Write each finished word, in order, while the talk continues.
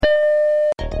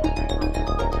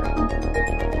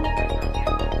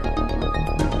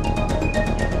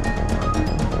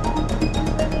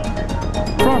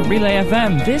Relay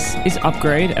FM. This is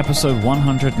Upgrade, episode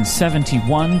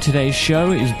 171. Today's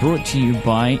show is brought to you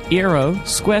by Eero,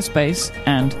 Squarespace,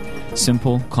 and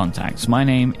Simple Contacts. My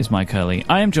name is Mike Hurley.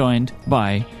 I am joined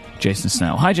by Jason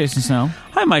Snell. Hi, Jason Snell.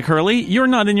 Hi, Mike Hurley. You're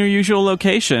not in your usual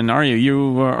location, are you?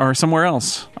 You are somewhere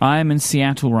else. I'm in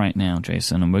Seattle right now,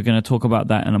 Jason, and we're going to talk about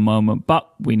that in a moment,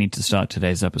 but we need to start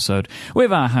today's episode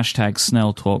with our hashtag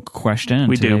Snell Talk question.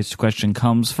 And today's question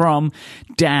comes from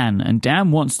Dan, and Dan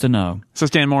wants to know. Is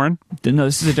this Dan Morin? No,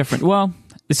 this is a different... Well,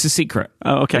 it's a secret.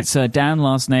 Oh, okay. It's Dan,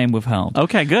 last name withheld.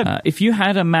 Okay, good. If you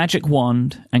had a magic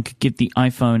wand and could give the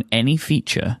iPhone any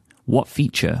feature, what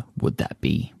feature would that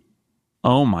be?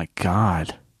 Oh, my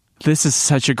God. This is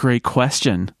such a great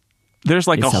question. There's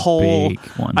like it's a whole... big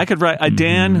one. I could write...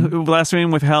 Dan, who last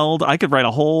name withheld, I could write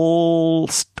a whole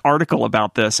article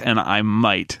about this, and I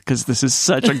might, because this is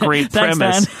such a great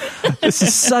premise. This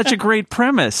is such a great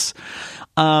premise.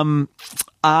 So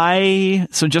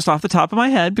just off the top of my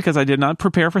head, because I did not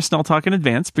prepare for Snell Talk in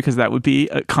advance, because that would be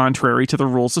contrary to the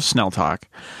rules of Snell Talk.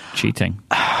 Cheating.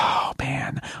 Oh,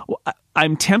 man. Well,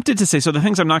 I'm tempted to say, so the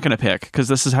things I'm not going to pick, because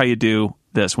this is how you do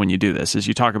this when you do this, is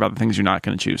you talk about the things you're not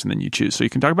going to choose, and then you choose. So you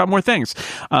can talk about more things.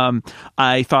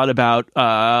 I thought about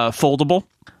foldable,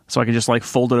 so I could just like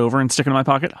fold it over and stick it in my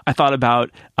pocket. I thought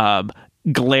about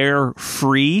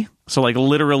glare-free, so like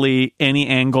literally any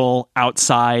angle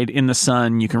outside in the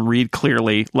sun, you can read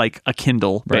clearly, like a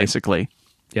Kindle, right. Basically.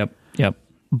 Yep.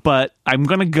 But I'm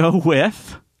going to go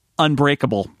with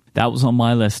unbreakable. That was on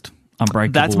my list.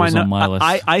 Unbreakable That's was on my list.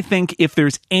 I think if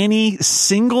there's any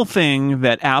single thing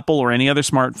that Apple or any other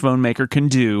smartphone maker can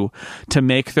do to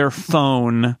make their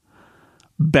phone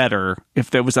better,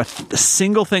 if there was a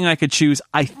single thing I could choose,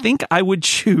 I think I would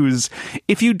choose,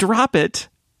 if you drop it,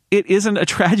 it isn't a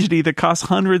tragedy that costs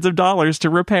hundreds of dollars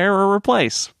to repair or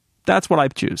replace. That's what I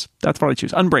choose.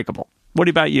 Unbreakable. What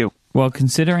about you? Well,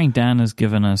 considering Dan has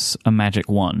given us a magic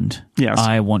wand, yes.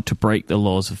 I want to break the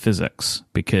laws of physics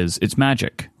because it's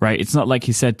magic, right? It's not like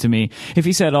he said to me, if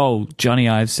he said, oh, Johnny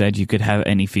Ive said you could have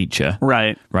any feature.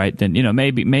 Right. Then,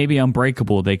 maybe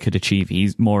Unbreakable they could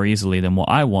achieve more easily than what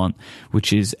I want,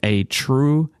 which is a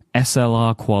true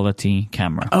SLR quality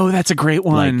camera. Oh, that's a great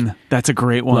one.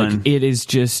 Like, it is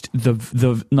just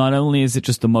the not only is it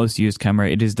just the most used camera,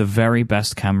 it is the very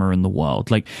best camera in the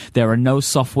world. Like, there are no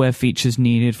software features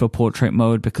needed for portrait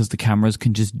mode because the cameras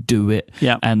can just do it.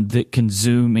 Yeah. And it can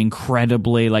zoom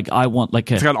incredibly. Like, I want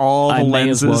like it's got all the lenses. I may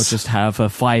as well just have a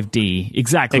 5D.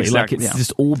 Exactly. Like, it's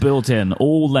just all built in.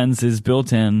 All lenses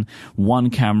built in,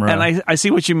 one camera. And I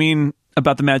see what you mean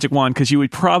about the magic wand, because you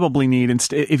would probably need,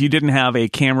 if you didn't have a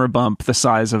camera bump the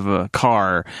size of a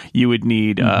car, you would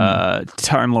need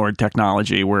Time Lord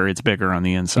technology where it's bigger on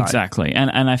the inside. Exactly,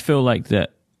 and I feel like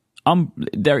that.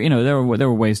 There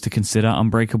were ways to consider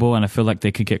Unbreakable, and I feel like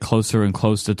they could get closer and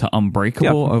closer to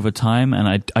Unbreakable over time.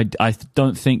 And I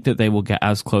don't think that they will get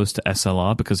as close to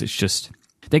SLR because it's just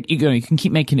you can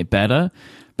keep making it better.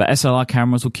 But SLR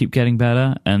cameras will keep getting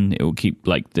better, and it will keep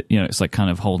it's like kind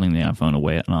of holding the iPhone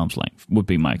away at an arm's length would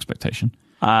be my expectation.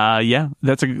 Yeah,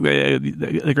 that's a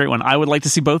great one. I would like to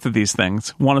see both of these things.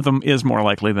 One of them is more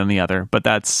likely than the other, but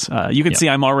that's you can see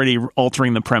I'm already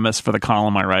altering the premise for the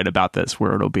column I write about this,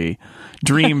 where it'll be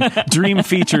dream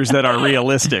features that are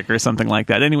realistic or something like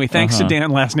that. Anyway, thanks to Dan,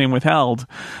 last name withheld,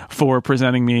 for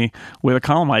presenting me with a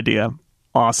column idea.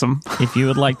 Awesome. If you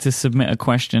would like to submit a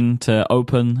question to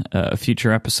open a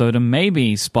future episode and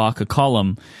maybe spark a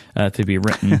column to be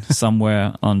written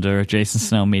somewhere under Jason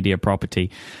Snell Media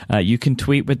property, you can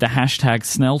tweet with the hashtag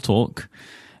SnellTalk,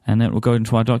 and it will go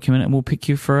into our document, and we'll pick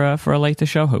you for a later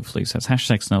show, hopefully. So it's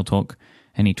hashtag SnellTalk,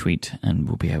 any tweet, and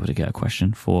we'll be able to get a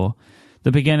question for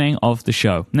the beginning of the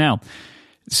show. Now,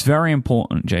 it's very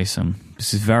important, Jason.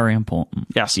 This is very important.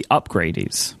 Yes. The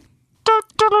upgradies.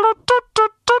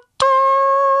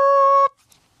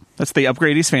 That's the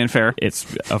Upgradies fanfare.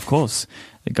 It's, of course,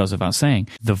 it goes without saying.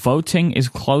 The voting is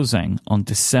closing on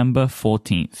December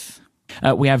 14th.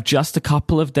 We have just a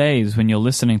couple of days when you're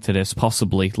listening to this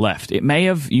possibly left. You may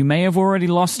have already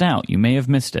lost out. You may have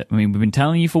missed it. I mean, we've been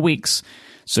telling you for weeks,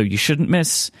 so you shouldn't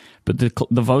miss. But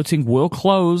the voting will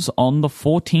close on the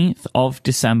 14th of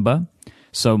December.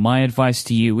 So my advice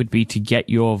to you would be to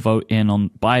get your vote in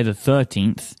by the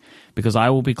 13th, because I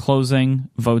will be closing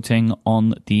voting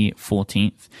on the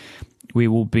 14th. We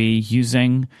will be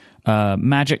using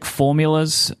magic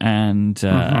formulas and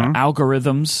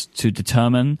algorithms to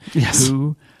determine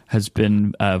who has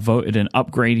been voted an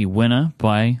Upgradie winner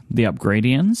by the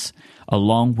Upgradians,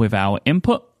 along with our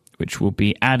input, which will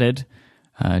be added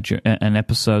an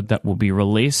episode that will be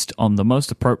released on the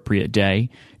most appropriate day,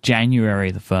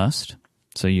 January the 1st.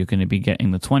 So you're going to be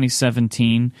getting the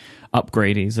 2017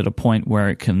 upgradies at a point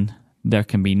where there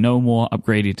can be no more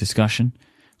upgraded discussion,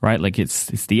 right? Like it's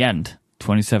the end.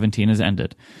 2017 has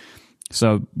ended.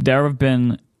 So there have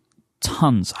been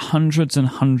hundreds and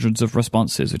hundreds of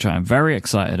responses, which I am very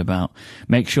excited about.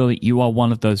 Make sure that you are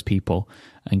one of those people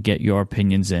and get your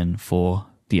opinions in for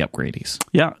the upgradies.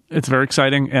 Yeah, it's very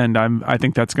exciting, and I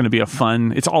think that's going to be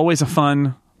it's always a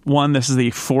fun one. This is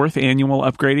the 4th annual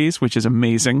upgradies, which is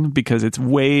amazing because it's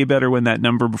way better when that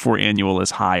number before annual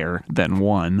is higher than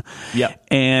 1. Yeah.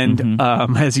 And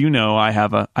as you know, I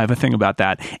have a thing about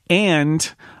that.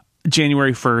 And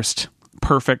January 1st,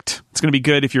 perfect. It's going to be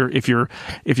good if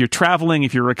you're traveling,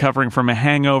 if you're recovering from a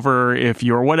hangover, if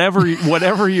you're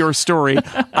whatever your story.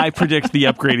 I predict the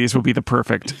upgradies will be the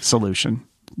perfect solution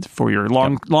for your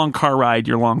long car ride,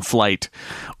 your long flight,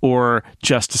 or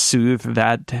just to soothe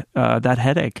that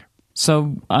headache.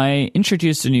 So I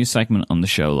introduced a new segment on the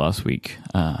show last week,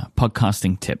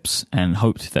 podcasting tips, and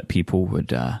hoped that people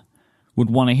would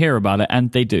want to hear about it,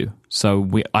 and they do. So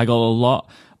I got a lot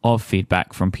of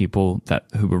feedback from people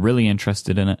who were really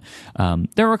interested in it.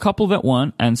 There are a couple that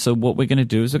weren't, and so what we're going to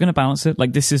do is we're going to balance it.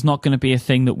 Like, this is not going to be a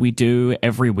thing that we do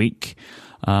every week.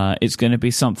 It's going to be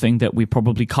something that we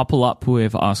probably couple up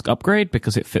with Ask Upgrade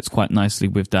because it fits quite nicely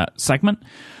with that segment.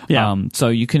 Yeah. So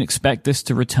you can expect this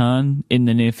to return in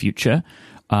the near future.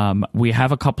 We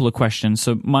have a couple of questions,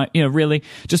 so really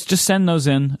just send those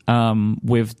in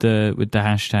with the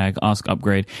hashtag Ask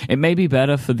Upgrade. It may be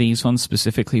better for these ones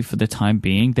specifically for the time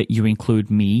being that you include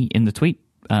me in the tweet.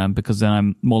 Because then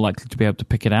I'm more likely to be able to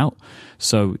pick it out.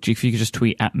 So if you could just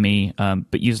tweet at me,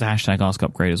 but use the hashtag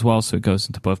AskUpgrade as well, so it goes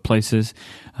into both places.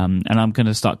 And I'm going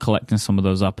to start collecting some of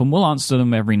those up, and we'll answer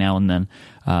them every now and then.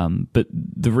 But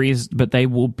they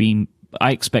will be,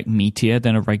 I expect, meatier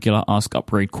than a regular Ask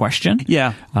Upgrade question.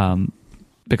 Yeah.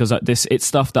 Because it's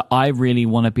stuff that I really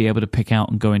want to be able to pick out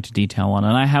and go into detail on.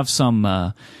 And I have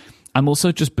some. I'm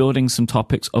also just building some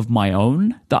topics of my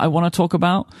own that I want to talk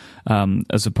about,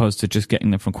 as opposed to just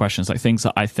getting them from questions, like things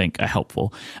that I think are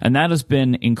helpful. And that has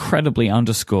been incredibly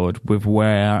underscored with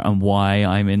where and why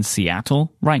I'm in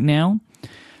Seattle right now.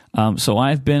 So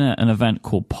I've been at an event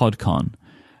called PodCon,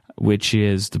 which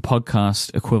is the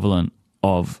podcast equivalent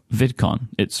of VidCon.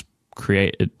 It's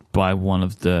created by one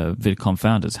of the VidCon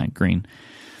founders, Hank Green.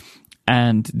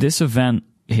 And this event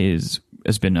has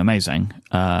been amazing.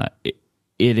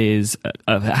 It is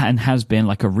and has been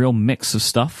like a real mix of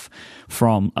stuff,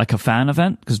 from like a fan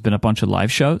event, because there's been a bunch of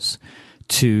live shows,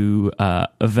 to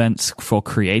events for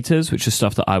creators, which is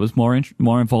stuff that I was more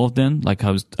involved in. Like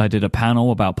I did a panel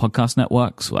about podcast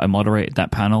networks. I moderated that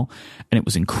panel, and it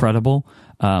was incredible.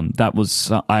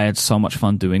 I had so much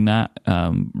fun doing that.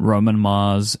 Roman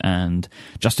Mars and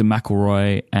Justin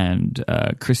McElroy and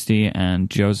Christy and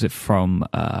Joseph from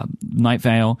Night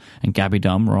Vale and Gabby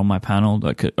Dunn were on my panel.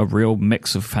 Like a real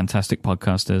mix of fantastic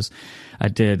podcasters. I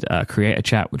did create a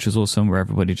chat, which was awesome, where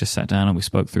everybody just sat down and we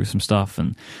spoke through some stuff,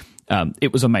 and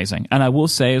it was amazing. And I will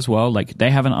say as well, like,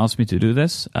 they haven't asked me to do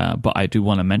this, but I do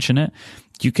want to mention it.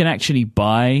 You can actually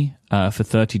buy for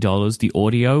 $30 the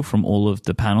audio from all of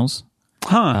the panels.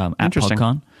 At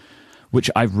PodCon, which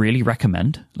I really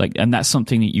recommend. Like, and that's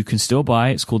something that you can still buy.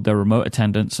 It's called their remote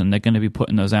attendance, and they're going to be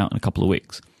putting those out in a couple of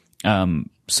weeks.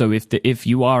 So if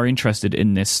you are interested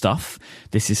in this stuff,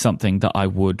 this is something that I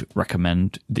would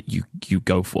recommend that you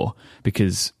go for,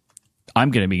 because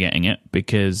I'm going to be getting it,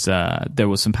 because there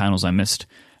were some panels I missed,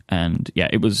 and yeah,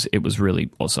 it was really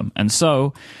awesome. And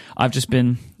so I've just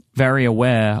been very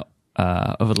aware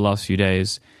over the last few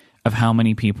days of how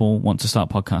many people want to start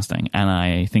podcasting, and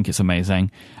I think it's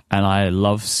amazing, and I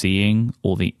love seeing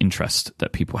all the interest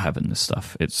that people have in this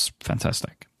stuff. It's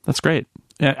fantastic. That's great.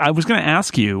 I was going to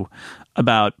ask you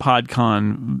about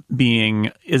PodCon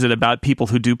being, is it about people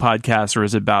who do podcasts, or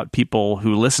is it about people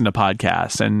who listen to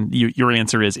podcasts? And your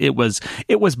answer is it was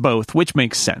both, which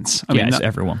makes sense. I mean, it's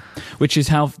everyone. This is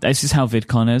how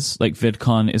VidCon is. Like,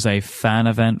 VidCon is a fan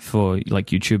event for like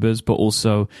YouTubers, but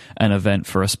also an event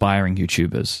for aspiring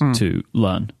YouTubers to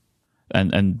learn.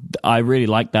 And I really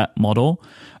like that model.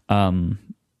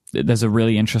 There's a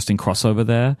really interesting crossover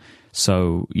there.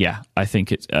 So yeah, I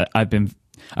think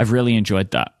I've really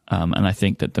enjoyed that. And I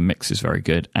think that the mix is very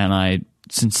good. And I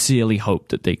sincerely hope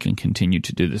that they can continue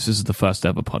to do this. This is the first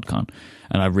ever PodCon.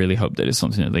 And I really hope that it's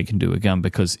something that they can do again,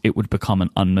 because it would become an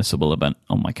unmissable event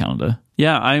on my calendar.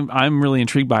 Yeah, I'm really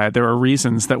intrigued by it. There are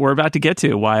reasons that we're about to get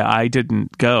to why I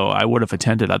didn't go. I would have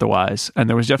attended otherwise. And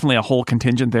there was definitely a whole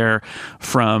contingent there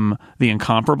from the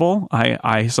Incomparable.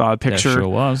 I saw a picture there sure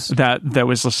was. that there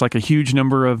was just like a huge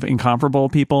number of Incomparable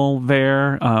people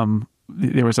there.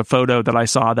 there was a photo that I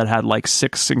saw that had like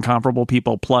 6 incomparable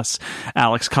people plus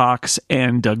Alex Cox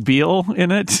and Doug Beal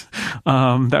in it.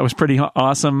 That was pretty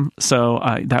awesome. So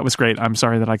that was great. I'm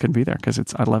sorry that I couldn't be there because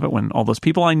I love it when all those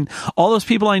people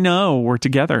I know were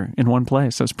together in one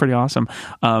place. So it's pretty awesome.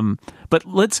 But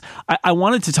I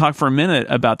wanted to talk for a minute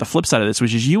about the flip side of this,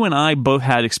 which is you and I both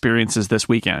had experiences this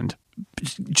weekend,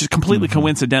 just completely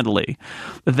coincidentally,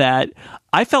 that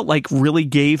I felt like really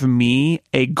gave me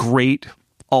a great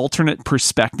alternate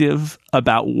perspective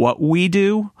about what we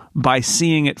do by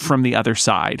seeing it from the other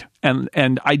side.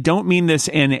 And I don't mean this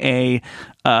in a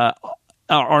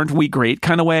aren't we great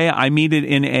kind of way. I mean it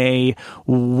in a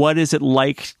what is it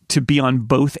like to be on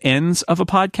both ends of a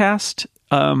podcast.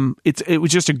 It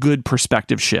was just a good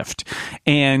perspective shift.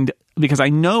 And because I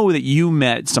know that you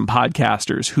met some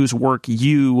podcasters whose work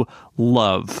you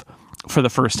love for the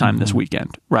first time this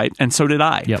weekend, right? And so did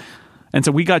I. Yep. And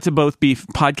so we got to both be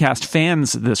podcast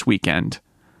fans this weekend,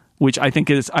 which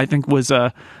it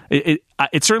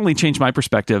certainly changed my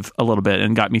perspective a little bit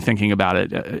and got me thinking about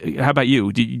it. How about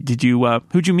you? Did you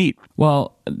who'd you meet?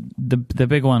 Well, the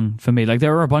big one for me, like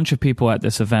there were a bunch of people at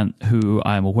this event who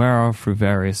I'm aware of through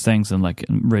various things and like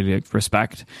really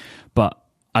respect, but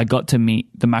I got to meet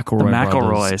the McElroy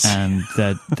brothers and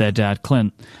their dad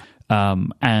Clint.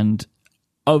 And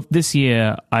of this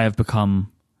year, I have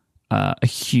become a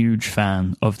huge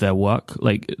fan of their work,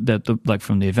 like like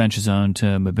from the Adventure Zone to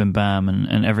Mabim Bam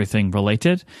and everything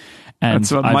related. And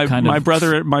so my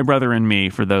brother and me,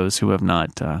 for those who have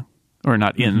not or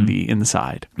not in the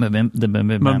inside, Mabim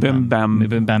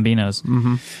Bambinos.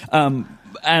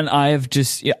 And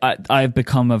I've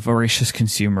become a voracious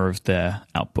consumer of their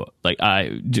output. Like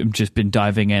I've just been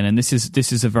diving in, and this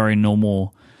is a very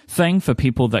normal thing for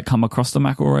people that come across the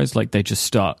McElroys. Like they just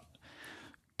start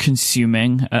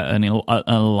consuming at an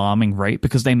alarming rate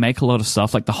because they make a lot of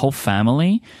stuff. Like the whole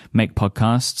family make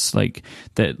podcasts. Like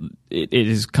that, it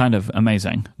is kind of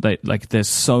amazing. Like there's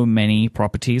so many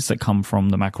properties that come from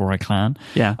the McElroy clan.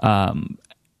 Yeah,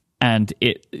 and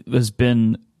it has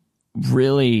been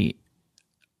really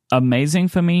amazing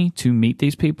for me to meet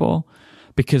these people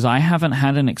because I haven't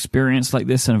had an experience like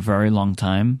this in a very long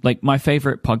time. Like my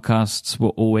favorite podcasts were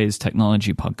always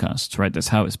technology podcasts, right? That's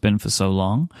how it's been for so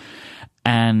long.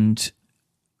 And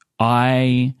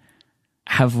I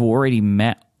have already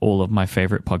met all of my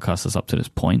favorite podcasters up to this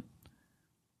point.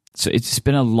 So it's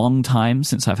been a long time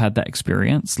since I've had that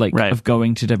experience, like of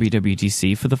going to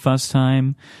WWDC for the first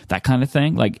time, that kind of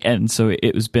thing. Like, and so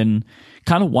it has been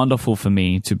kind of wonderful for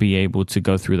me to be able to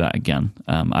go through that again.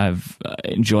 I've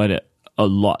enjoyed it a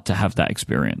lot to have that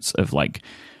experience of like,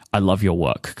 I love your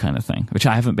work kind of thing, which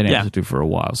I haven't been able to do for a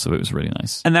while. So it was really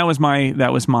nice. And that was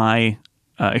my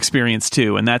experience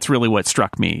too. And that's really what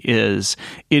struck me is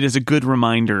it is a good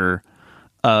reminder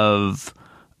of,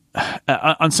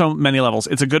 on so many levels,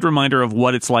 it's a good reminder of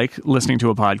what it's like listening to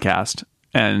a podcast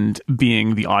and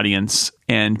being the audience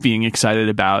and being excited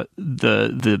about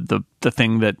the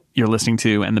thing that you're listening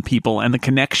to and the people and the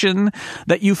connection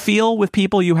that you feel with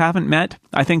people you haven't met.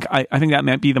 I think that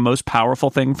might be the most powerful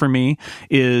thing for me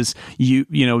is you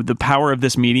know the power of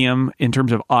this medium in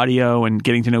terms of audio and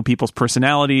getting to know people's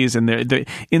personalities and the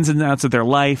ins and outs of their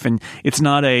life. And it's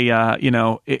not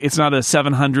it's not a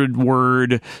 700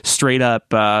 word straight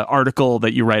up article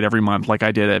that you write every month like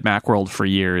I did at Macworld for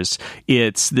years.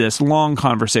 It's this long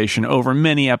conversation over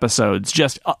many episodes.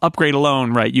 Just Upgrade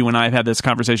alone, right? You and I have had this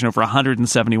conversation over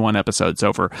 171 episodes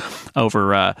over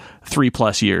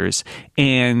 3+ years,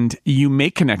 and you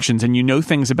make connections and you know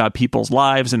things about people's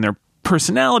lives and their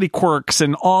personality quirks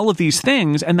and all of these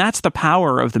things, and that's the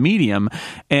power of the medium.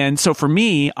 And so for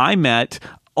me, I met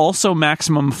also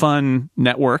Maximum Fun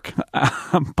Network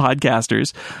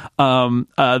podcasters,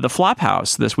 the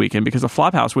Flophouse this weekend, because the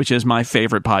Flophouse, which is my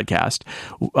favorite podcast,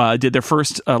 did their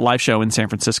first live show in San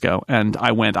Francisco, and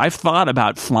I went. I've thought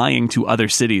about flying to other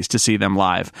cities to see them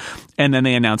live, and then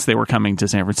they announced they were coming to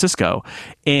San Francisco,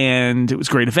 and it was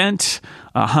a great event.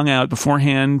 Hung out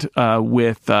beforehand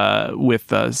with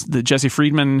the Jesse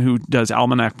Friedman, who does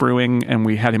Almanac Brewing, and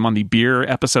we had him on the beer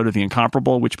episode of The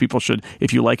Incomparable, which people should,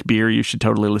 if you like beer, you should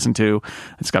totally listen to.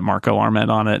 It's got Marco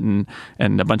Arment on it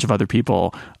and a bunch of other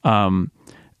people.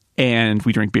 And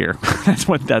we drink beer. That's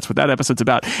what that episode's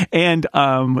about. And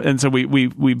so we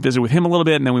visited with him a little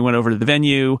bit, and then we went over to the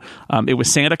venue. It was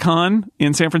SantaCon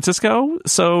in San Francisco,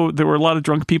 so there were a lot of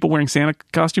drunk people wearing Santa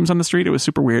costumes on the street. It was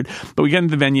super weird. But we got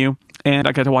into the venue, and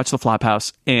I got to watch the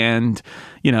Flophouse, and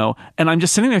and I'm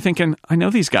just sitting there thinking, I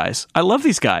know these guys. I love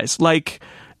these guys. Like,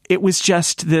 it was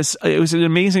just this. It was an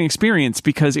amazing experience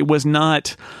because it was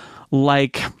not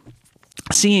like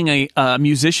seeing a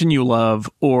musician you love,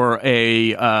 or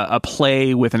a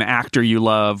play with an actor you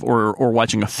love, or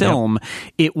watching a film,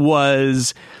 it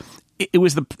was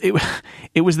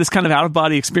this kind of out of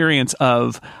body experience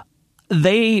of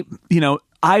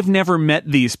I've never met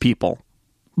these people,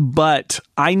 but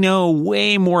I know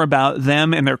way more about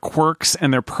them and their quirks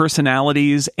and their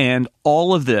personalities and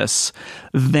all of this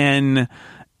than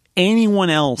anyone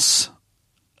else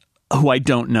who I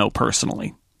don't know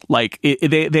personally. Like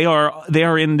they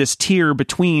are in this tier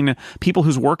between people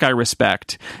whose work I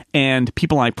respect and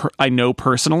people I know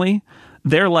personally.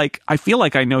 They're like, I feel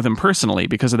like I know them personally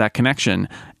because of that connection,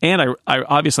 and I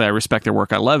obviously I respect their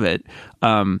work. I love it.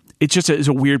 It's just it's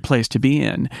a weird place to be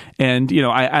in, and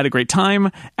I had a great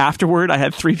time. Afterward, I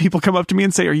had 3 people come up to me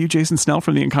and say, "Are you Jason Snell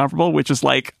from The Incomparable?" Which is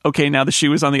like, okay, now the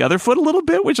shoe is on the other foot a little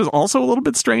bit, which is also a little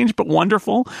bit strange, but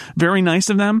wonderful. Very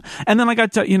nice of them. And then I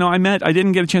got to, I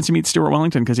didn't get a chance to meet Stuart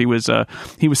Wellington because he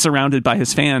was surrounded by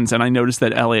his fans, and I noticed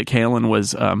that Elliott Kalan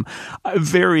was Dan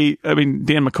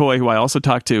McCoy, who I also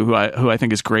talked to, who I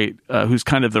think is great, who's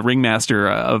kind of the ringmaster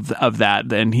of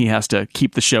that, and he has to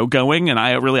keep the show going, and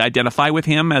I really identify with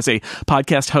him as a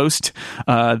podcast host,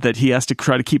 that he has to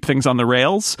try to keep things on the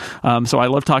rails. So I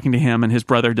love talking to him, and his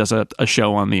brother does a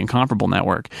show on the Incomparable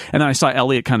Network. And then I saw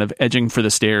Elliot kind of edging for the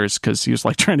stairs because he was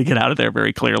like trying to get out of there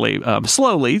very clearly,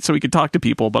 slowly, so he could talk to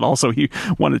people, but also he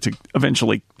wanted to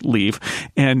eventually leave.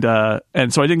 And so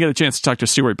I didn't get a chance to talk to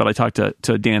Stuart, but I talked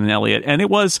to Dan and Elliot, and it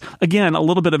was, again, a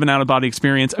little bit of an out-of-body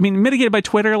experience. I mean, mitigated by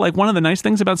Twitter. Like, one of the nice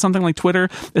things about something like Twitter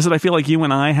is that I feel like you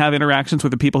and I have interactions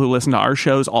with the people who listen to our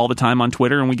shows all the time on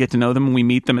Twitter, and we get to know them and we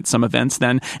meet them at some events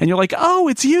then, and you're like, oh,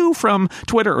 it's you from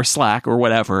Twitter or Slack or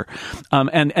whatever.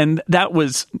 And that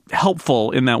was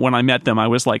helpful in that when I met them, I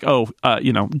was like, oh,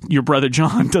 your brother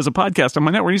John does a podcast on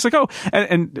my network. And he's like, oh,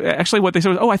 and actually what they said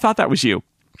was, oh, I thought that was you.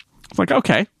 It's like,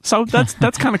 okay, so that's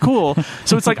kind of cool.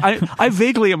 So it's like I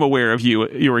vaguely am aware of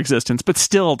your existence, but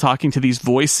still talking to these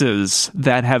voices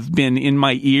that have been in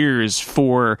my ears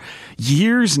for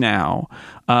years now.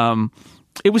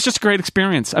 It was just a great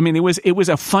experience. I mean, it was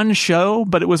a fun show,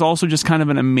 but it was also just kind of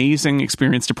an amazing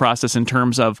experience to process in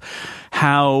terms of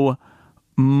how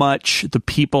much the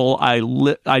people I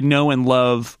know and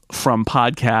love from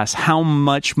podcasts, how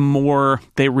much more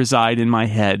they reside in my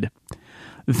head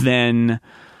than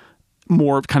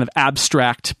more kind of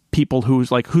abstract people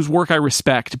whose work I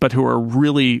respect, but who are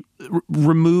really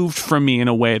removed from me in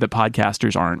a way that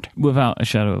podcasters aren't. Without a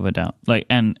shadow of a doubt.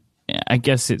 And I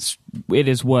guess it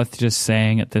is worth just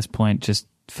saying at this point, just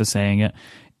for saying it,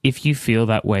 if you feel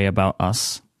that way about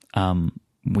us,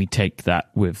 we take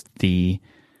that with the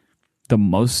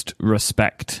most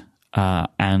respect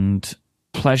and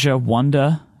pleasure,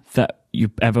 wonder that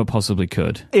you ever possibly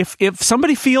could. If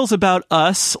somebody feels about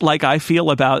us like I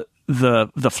feel about the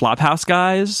Flophouse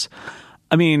guys,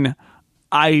 I mean,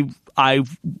 my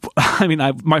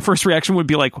first reaction would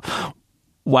be like,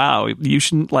 wow, you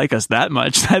shouldn't like us that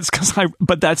much.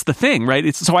 But that's the thing,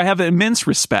 right? So I have immense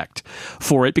respect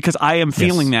for it because I am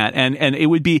feeling that, and it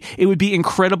would be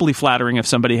incredibly flattering if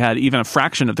somebody had even a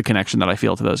fraction of the connection that I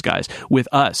feel to those guys with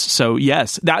us. So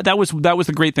yes, that was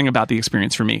the great thing about the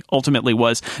experience for me. Ultimately,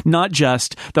 was not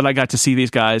just that I got to see these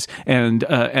guys and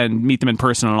meet them in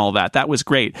person and all that. That was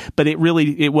great, but it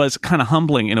was kind of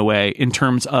humbling in a way in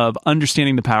terms of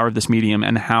understanding the power of this medium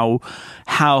and how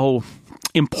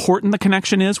important the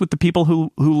connection is with the people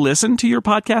who listen to your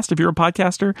podcast, if you're a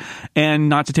podcaster, and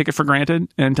not to take it for granted,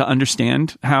 and to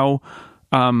understand how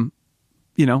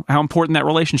important that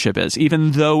relationship is.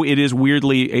 Even though it is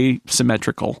weirdly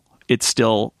asymmetrical, it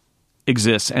still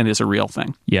exists and is a real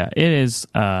thing. Yeah, it is.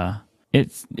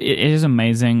 It is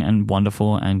amazing and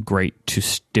wonderful and great to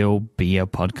still be a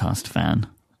podcast fan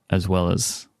as well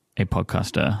as a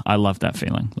podcaster. I love that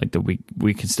feeling, like that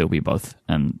we can still be both,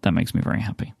 and that makes me very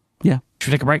happy. Yeah. Should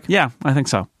we take a break? Yeah, I think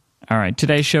so. All right.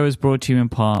 Today's show is brought to you in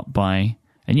part by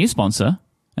a new sponsor,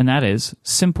 and that is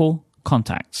Simple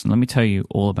Contacts. And let me tell you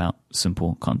all about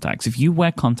Simple Contacts. If you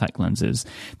wear contact lenses,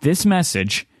 this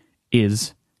message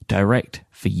is direct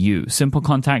for you. Simple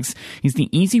Contacts is the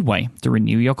easy way to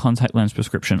renew your contact lens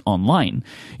prescription online.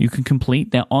 You can complete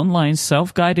their online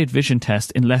self-guided vision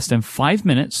test in less than 5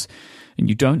 minutes, and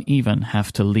you don't even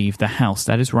have to leave the house.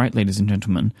 That is right, ladies and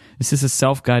gentlemen. This is a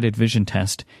self-guided vision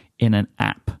test in an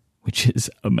app, which is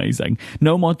amazing.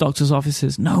 No more doctor's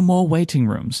offices, no more waiting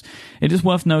rooms. It is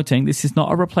worth noting this is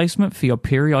not a replacement for your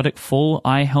periodic full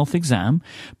eye health exam,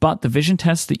 but the vision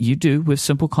test that you do with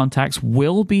Simple Contacts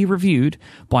will be reviewed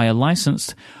by a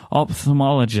licensed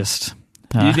ophthalmologist.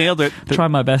 You nailed it. Try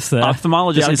my best there.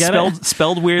 Ophthalmologist is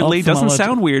spelled weirdly. Doesn't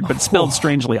sound weird, but spelled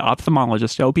strangely.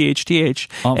 Ophthalmologist.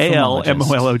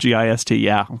 OPHTHALMOLOGist.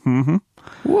 Yeah. Mm-hmm.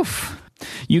 Woof.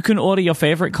 You can order your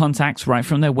favorite contacts right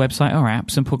from their website or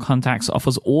app. Simple Contacts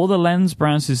offers all the lens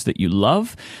brands that you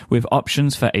love, with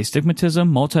options for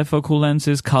astigmatism, multifocal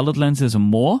lenses, colored lenses, and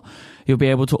more. You'll be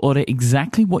able to order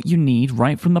exactly what you need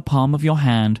right from the palm of your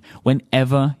hand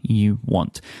whenever you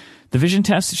want. The vision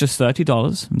test is just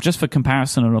 $30. Just for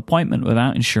comparison, an appointment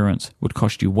without insurance would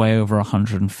cost you way over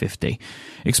 $150.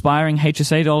 Expiring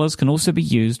HSA dollars can also be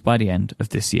used by the end of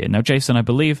this year. Now, Jason, I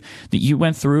believe that you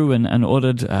went through and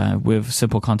ordered with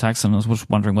Simple Contacts, and I was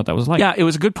wondering what that was like. Yeah, it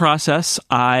was a good process.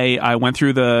 I went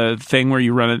through the thing where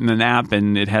you run it in an app,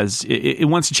 and it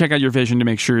wants to check out your vision to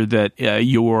make sure that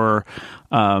your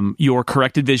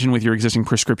corrected vision with your existing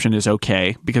prescription is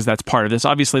okay, because that's part of this.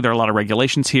 Obviously, there are a lot of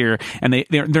regulations here, and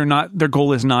they're not. Their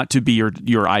goal is not to be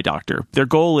your eye doctor. Their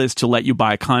goal is to let you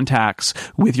buy contacts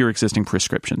with your existing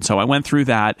prescription. So I went through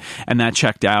that, and that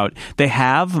checked out. They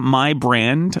have my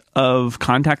brand of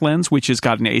contact lens, which has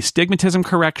got an astigmatism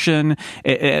correction.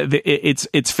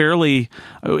 It's fairly.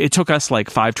 It took us like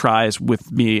 5 tries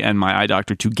with me and my eye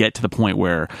doctor to get to the point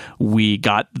where we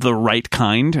got the right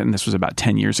kind, and this was about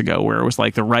 10 years ago, where it was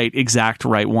like the exact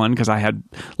right one, because I had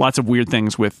lots of weird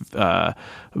things with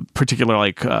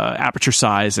particular aperture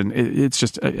size, and it's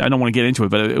just, I don't want to get into it,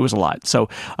 but it was a lot. So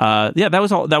that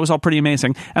was all pretty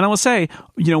amazing. And I will say,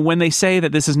 when they say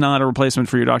that this is not a replacement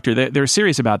for your doctor, they're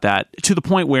serious about that, to the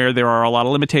point where there are a lot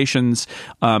of limitations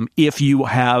if you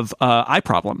have eye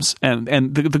problems.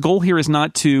 And the goal here is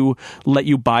not to let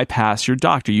you bypass your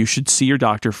doctor. You should see your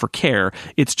doctor for care.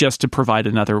 It's just to provide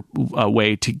another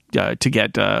way to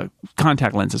get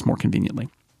contact lenses more conveniently.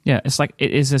 Yeah, it's like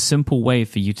it is a simple way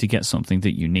for you to get something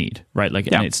that you need, right?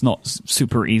 And it's not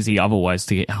super easy otherwise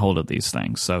to get hold of these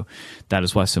things. So that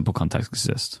is why Simple Contacts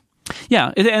exist.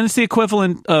 Yeah, and it's the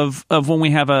equivalent of when we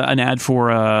have an ad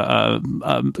for a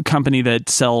company that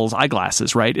sells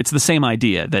eyeglasses, right? It's the same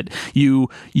idea that you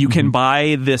can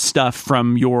buy this stuff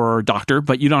from your doctor,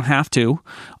 but you don't have to.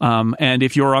 And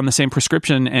if you're on the same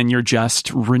prescription and you're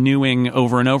just renewing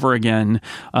over and over again,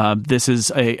 this is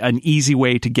an easy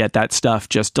way to get that stuff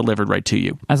just delivered right to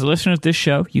you. As a listener of this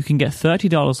show, you can get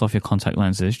 $30 off your contact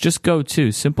lenses. Just go to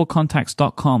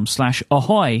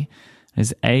simplecontacts.com/ahoy.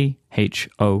 Is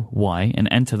AHOY, and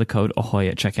enter the code AHOY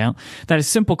at checkout. That is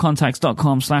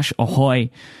simplecontacts.com/ahoy,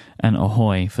 and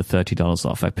ahoy for $30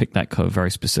 off. I picked that code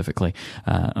very specifically.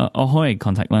 Ahoy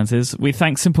contact lenses. We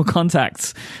thank Simple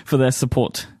Contacts for their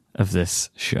support of this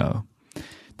show.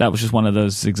 That was just one of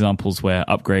those examples where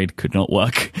Upgrade could not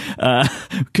work.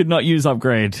 Could not use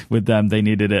Upgrade with them. They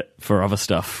needed it for other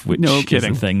stuff, which is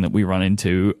a thing that we run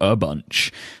into a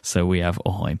bunch. So we have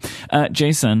Ahoy.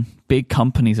 Jason, big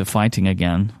companies are fighting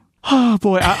again. Oh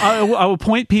boy, I will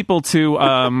point people to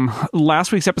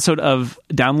last week's episode of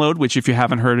Download, which, if you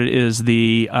haven't heard it, is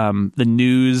the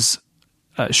news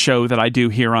show that I do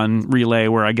here on Relay,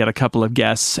 where I get a couple of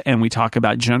guests and we talk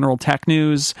about general tech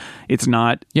news. It's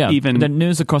not even the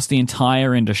news across the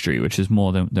entire industry, which is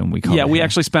more than we cover. Yeah, we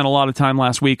actually spent a lot of time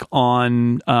last week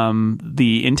on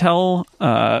the Intel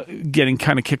getting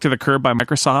kind of kicked to the curb by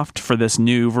Microsoft for this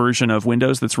new version of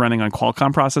Windows that's running on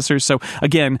Qualcomm processors. So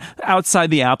again, outside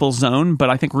the Apple zone,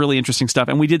 but I think really interesting stuff.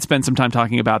 And we did spend some time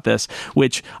talking about this,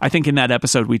 which I think in that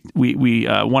episode we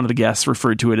one of the guests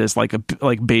referred to it as like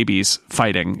babies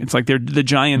fighting. It's like they're the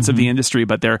giants of the industry,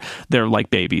 but they're like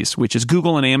babies, which is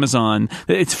Google and Amazon.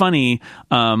 It's funny.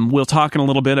 We'll talk in a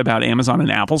little bit about Amazon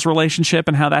and Apple's relationship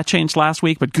and how that changed last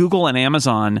week. But Google and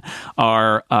Amazon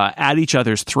are at each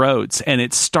other's throats, and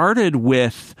it started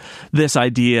with this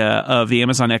idea of the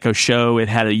Amazon Echo Show. It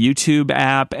had a YouTube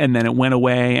app, and then it went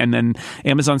away, and then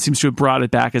Amazon seems to have brought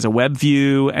it back as a web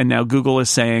view, and now Google is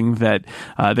saying that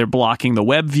they're blocking the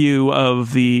web view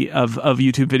of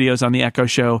YouTube videos on the Echo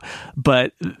Show. But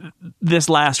this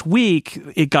last week,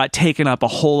 it got taken up a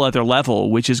whole other level,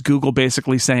 which is Google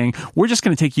basically saying, we're just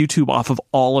going to take YouTube off of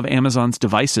all of Amazon's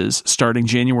devices starting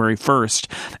January 1st.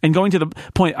 And going to the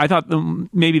point, I thought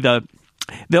maybe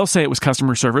they'll say it was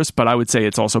customer service, but I would say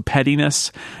it's also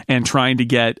pettiness and trying to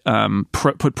get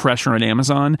put pressure on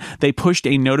Amazon. They pushed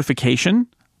a notification,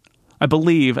 I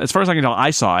believe, as far as I can tell, I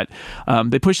saw it.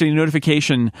 They pushed a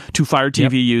notification to Fire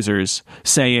TV users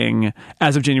saying,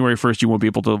 as of January 1st, you won't be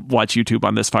able to watch YouTube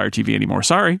on this Fire TV anymore.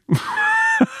 Sorry.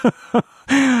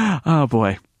 Oh,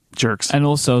 boy. Jerks. And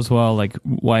also as well, like,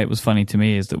 why it was funny to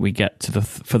me is that we get to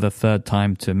for the third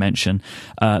time to mention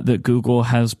that Google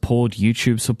has pulled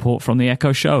YouTube support from the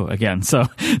Echo Show again. So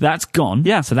that's gone.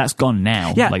 Yeah. So that's gone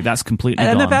now. Yeah. Like, that's completely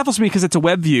gone. And that baffles me because it's a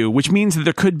web view, which means that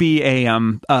there could be a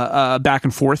back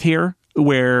and forth here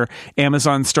where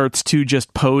Amazon starts to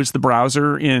just pose the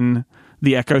browser in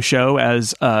the Echo Show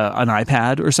as an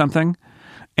iPad or something.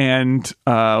 And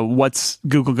what's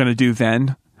Google going to do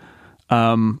then?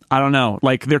 I don't know.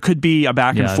 Like, there could be a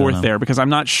back and forth there, because I'm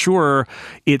not sure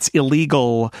it's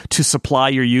illegal to supply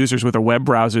your users with a web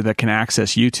browser that can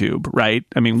access YouTube, right?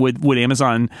 I mean, would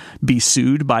Amazon be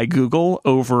sued by Google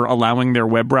over allowing their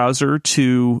web browser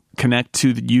to connect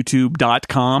to the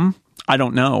youtube.com? I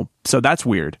don't know. So that's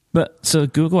weird. But so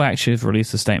Google actually has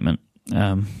released a statement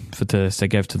for this. They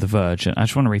gave to The Verge. And I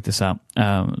just want to read this out.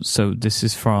 So this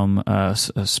is from a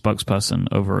spokesperson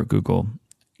over at Google.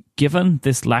 Given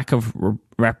this lack of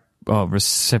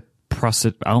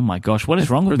reciprocity, oh my gosh, what is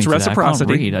wrong with me today? Reciprocity. I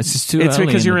can't read. It's just too It's early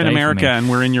because in you're the in day for America me. and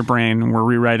we're in your brain and we're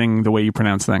rewriting the way you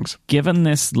pronounce things. Given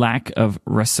this lack of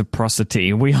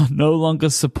reciprocity, we are no longer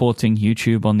supporting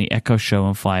YouTube on the Echo Show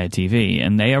and Fire TV,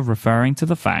 and they are referring to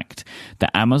the fact that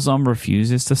Amazon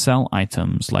refuses to sell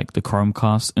items like the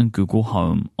Chromecast and Google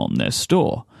Home on their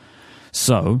store.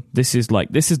 So this is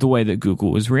the way that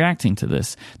Google is reacting to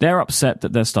this. They're upset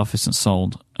that their stuff isn't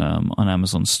sold on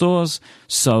Amazon stores,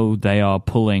 so they are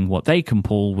pulling what they can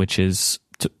pull, which is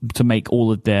to make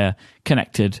all of their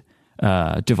connected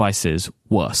devices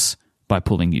worse by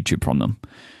pulling YouTube from them.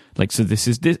 Like, so this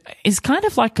is kind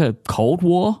of like a Cold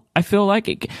War. I feel like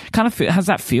it kind of has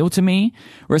that feel to me,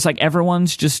 where it's like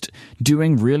everyone's just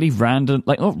doing really random,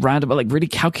 like not random, but like really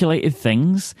calculated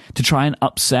things to try and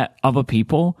upset other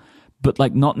people, but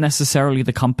like not necessarily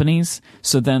the companies.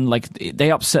 So then like they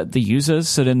upset the users,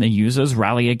 so then the users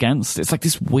rally against. It's like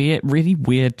this weird, really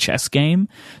weird chess game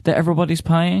that everybody's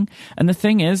playing. And the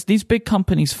thing is, these big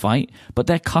companies fight, but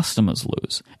their customers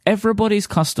lose. Everybody's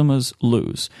customers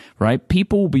lose, right?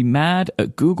 People will be mad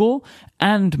at Google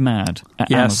and mad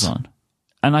at Amazon.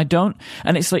 And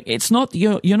it's like, it's not,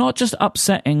 you're not just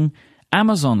upsetting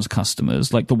Amazon's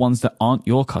customers, like the ones that aren't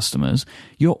your customers.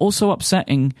 You're also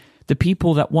upsetting the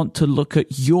people that want to look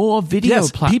at your video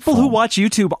platform. People who watch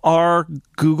YouTube are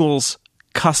Google's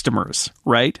customers,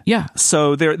 right? Yeah.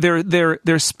 So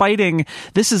they're spiting.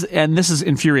 This is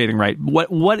infuriating, right?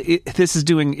 This is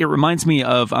doing. It reminds me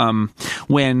of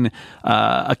when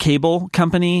a cable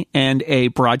company and a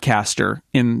broadcaster,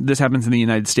 this happens in the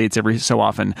United States every so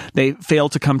often, they fail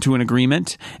to come to an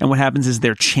agreement, and what happens is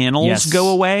their channels go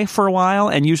away for a while,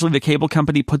 and usually the cable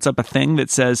company puts up a thing that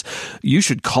says you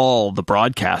should call the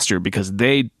broadcaster because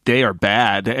they are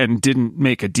bad and didn't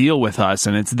make a deal with us,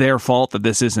 and it's their fault that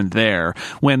this isn't there,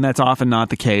 when that's often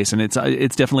not the case. And it's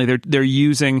definitely they're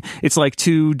using, it's like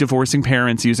two divorcing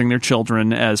parents using their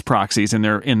children as proxies in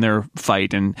their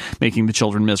fight and making the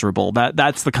children miserable.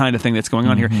 That's the kind of thing that's going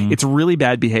on here. It's really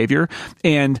bad behavior.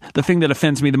 And the thing that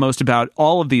offends me the most about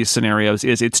all of these scenarios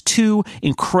is it's two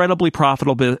incredibly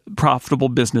profitable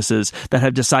businesses that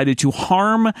have decided to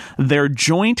harm their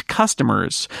joint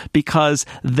customers because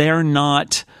they're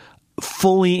not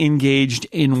fully engaged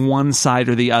in one side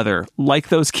or the other. Like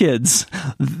those kids,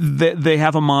 they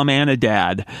have a mom and a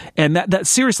dad. And that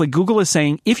seriously, Google is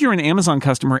saying, if you're an Amazon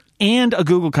customer and a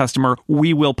Google customer,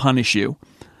 we will punish you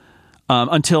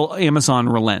until Amazon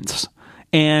relents.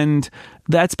 And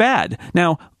that's bad.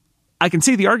 Now, I can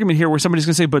see the argument here where somebody's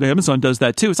going to say, but Amazon does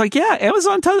that too. It's like, yeah,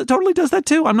 Amazon totally does that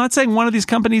too. I'm not saying one of these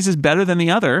companies is better than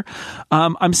the other.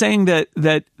 I'm saying that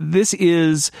this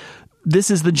is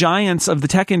the giants of the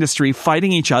tech industry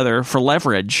fighting each other for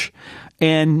leverage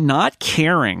and not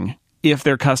caring if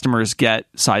their customers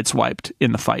get sideswiped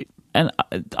in the fight. And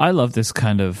I love this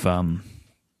kind of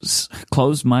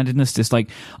closed-mindedness, this like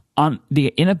on the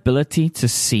inability to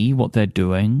see what they're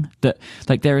doing. That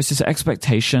like there is this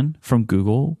expectation from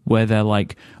Google where they're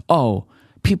like, oh,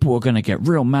 people are going to get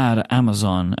real mad at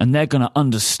Amazon and they're going to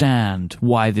understand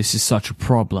why this is such a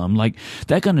problem. Like,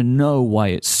 they're going to know why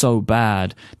it's so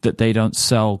bad that they don't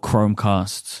sell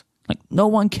Chromecasts. Like, no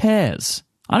one cares.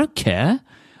 I don't care.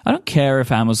 I don't care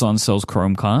if Amazon sells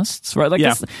Chromecasts, right? Like,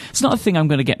 it's not a thing I'm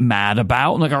going to get mad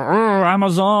about. I'm like, oh,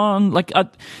 Amazon. Like,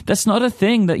 that's not a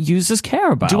thing that users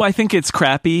care about. Do I think it's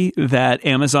crappy that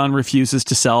Amazon refuses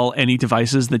to sell any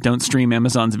devices that don't stream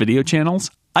Amazon's video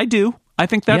channels? I do. I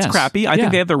think that's crappy. I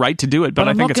think they have the right to do it, but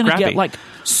I think it's crappy. I'm not going to get like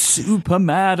super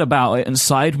mad about it and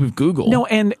side with Google. No,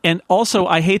 and also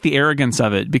I hate the arrogance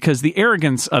of it, because the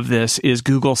arrogance of this is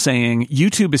Google saying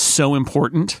YouTube is so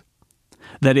important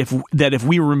that if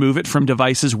we remove it from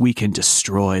devices, we can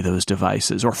destroy those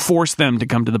devices or force them to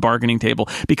come to the bargaining table,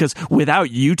 because without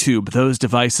YouTube, those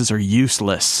devices are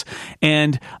useless.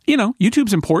 And,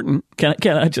 YouTube's important. Can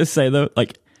I just say though,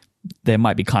 like, they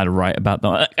might be kind of right about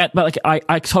that. But like,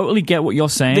 I totally get what you're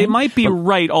saying. They might be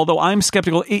right, although I'm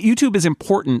skeptical. YouTube is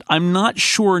important. I'm not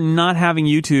sure not having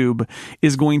YouTube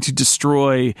is going to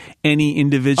destroy any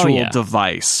individual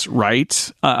device,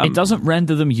 right? It doesn't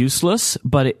render them useless,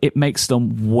 but it makes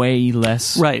them way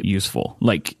less useful.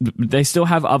 Like, they still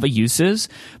have other uses,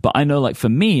 but I know, like, for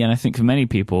me, and I think for many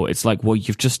people, it's like, well,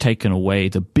 you've just taken away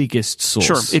the biggest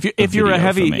source. Sure. If you're a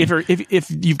heavy,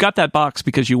 if you've got that box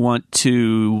because you want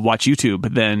to watch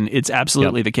YouTube, then it's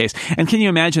absolutely the case. And can you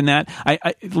imagine that?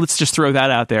 I let's just throw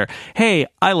that out there. Hey,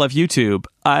 I love YouTube.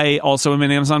 I also am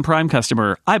an Amazon Prime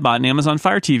customer. I bought an Amazon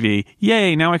Fire TV.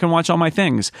 Yay, now I can watch all my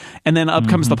things. And then up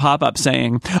comes the pop-up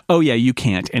saying, oh yeah, you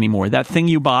can't anymore. That thing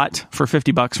you bought for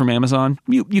 $50 from Amazon,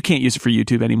 you can't use it for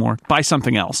YouTube anymore. Buy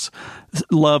something else.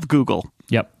 Love Google.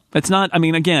 Yep. It's not, I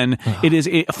mean, again, it is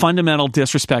a fundamental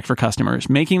disrespect for customers,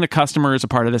 making the customers a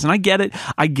part of this. And I get it.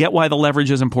 I get why the leverage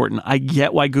is important. I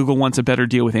get why Google wants a better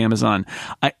deal with Amazon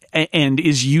and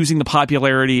is using the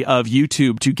popularity of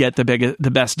YouTube to get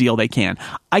the best deal they can.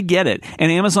 I get it.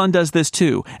 And Amazon does this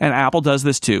too. And Apple does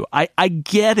this too. I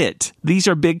get it. These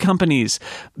are big companies.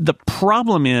 The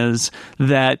problem is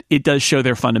that it does show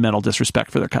their fundamental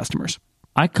disrespect for their customers.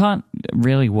 I can't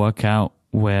really work out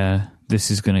where this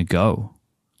is going to go.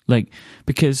 Like,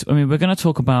 because, I mean, we're going to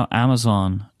talk about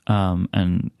Amazon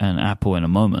and Apple in a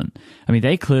moment. I mean,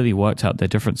 they clearly worked out their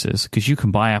differences because you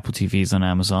can buy Apple TVs on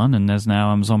Amazon and there's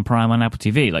now Amazon Prime on Apple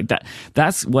TV. Like,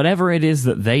 that's whatever it is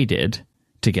that they did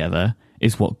together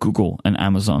is what Google and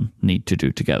Amazon need to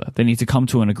do together. They need to come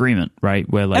to an agreement, right?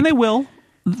 Where, like, and they will.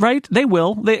 Right? They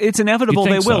will. It's inevitable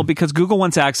they will, because Google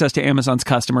wants access to Amazon's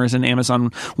customers and Amazon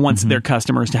wants their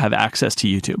customers to have access to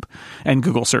YouTube and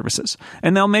Google services.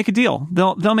 And they'll make a deal.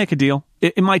 They'll make a deal.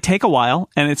 It might take a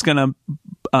while, and it's going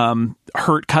to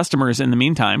hurt customers in the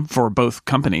meantime for both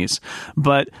companies,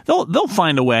 but they'll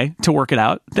find a way to work it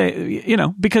out.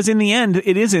 Because in the end,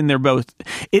 it is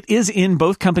in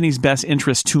both companies' best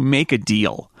interest to make a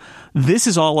deal. This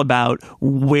is all about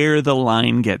where the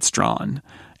line gets drawn.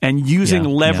 And using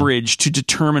leverage to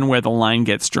determine where the line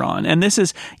gets drawn. And this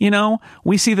is,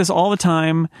 we see this all the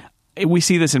time. We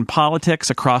see this in politics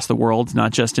across the world,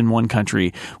 not just in one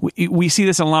country. We see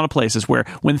this in a lot of places where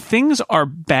when things are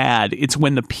bad, it's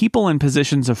when the people in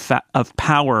positions of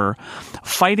power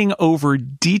fighting over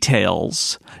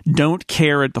details don't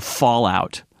care at the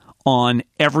fallout on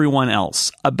everyone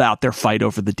else about their fight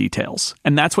over the details.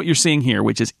 And that's what you're seeing here,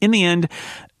 which is, in the end,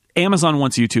 Amazon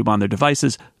wants YouTube on their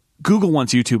devices. Google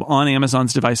wants YouTube on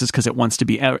Amazon's devices because it wants to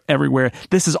be everywhere.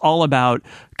 This is all about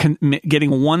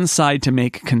getting one side to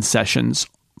make concessions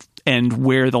and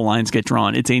where the lines get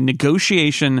drawn. It's a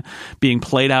negotiation being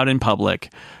played out in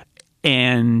public.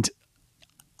 And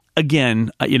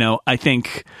again, I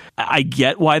think I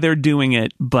get why they're doing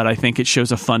it, but I think it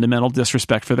shows a fundamental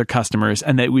disrespect for their customers,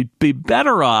 and that we'd be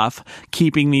better off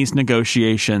keeping these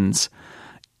negotiations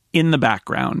in the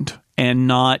background and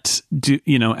not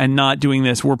doing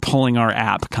this, we're pulling our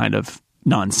app kind of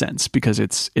nonsense, because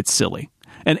it's silly.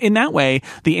 And in that way,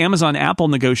 the Amazon-Apple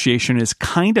negotiation is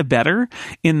kind of better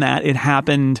in that it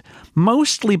happened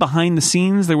mostly behind the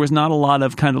scenes. There was not a lot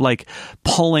of kind of like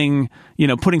putting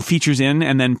features in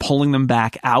and then pulling them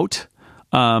back out,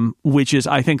 which is,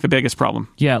 I think, the biggest problem.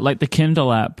 Yeah, like the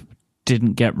Kindle app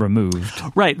didn't get removed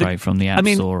right from the App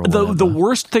Store. The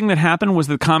worst thing that happened was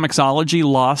that Comixology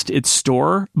lost its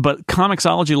store, but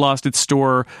Comixology lost its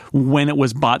store when it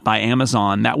was bought by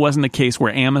Amazon. That wasn't the case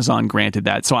where Amazon granted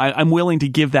that. So I'm willing to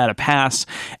give that a pass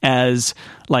as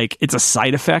like it's a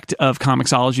side effect of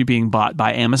Comixology being bought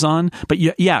by Amazon. But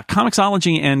yeah,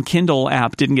 Comixology and Kindle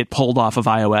app didn't get pulled off of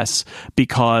iOS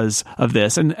because of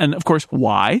this. And of course,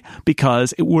 why?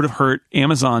 Because it would have hurt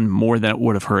Amazon more than it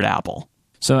would have hurt Apple.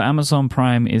 So Amazon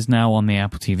Prime is now on the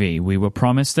Apple TV. We were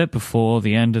promised it before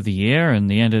the end of the year, and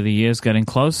the end of the year is getting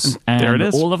close. And there it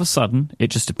is. All of a sudden, it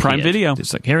just appeared. Prime Video.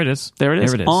 It's like, here it is. There it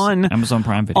is. On Amazon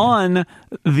Prime Video. On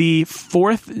the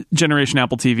fourth generation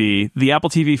Apple TV, the Apple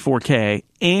TV 4K,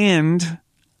 and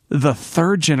the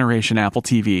third generation Apple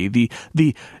TV,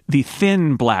 the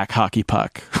thin black hockey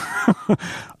puck,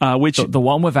 which the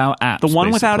one without apps. The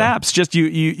one without apps. Just you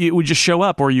it would just show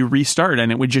up, or you restart and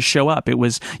it would just show up. It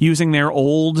was using their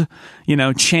old,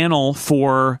 channel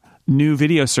for new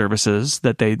video services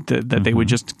that they would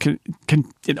just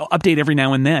update every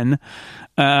now and then,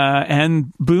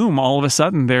 and boom, all of a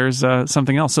sudden there's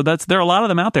something else. So there are a lot of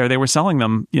them out there. They were selling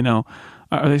them.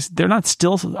 Are they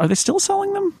still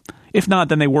selling them? If not,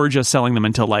 then they were just selling them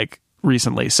until like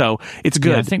recently. So it's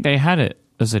good. Yeah, I think they had it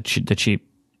as the cheap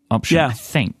option. Yeah. I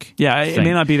think. Yeah, it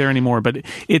may not be there anymore, but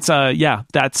it's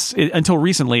that's it, until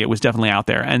recently it was definitely out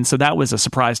there, and so that was a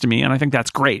surprise to me, and I think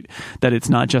that's great that it's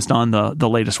not just on the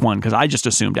latest one, because I just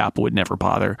assumed Apple would never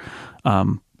bother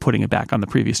putting it back on the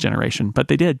previous generation, but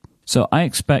they did. So I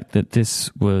expect that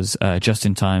this was just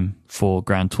in time for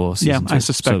Grand Tour Season 2. I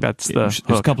suspect that's the it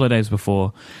was a couple of days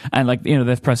before. And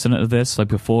there's precedent of this. Like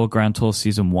before Grand Tour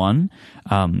Season 1,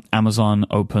 Amazon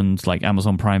opened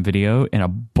Amazon Prime Video in a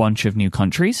bunch of new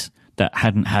countries that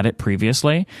hadn't had it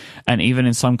previously. And even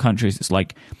in some countries,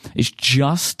 it's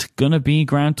just going to be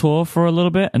Grand Tour for a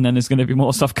little bit, and then there's going to be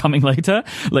more stuff coming later.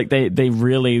 They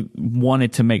really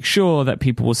wanted to make sure that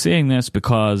people were seeing this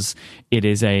because it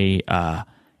is a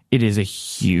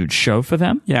huge show for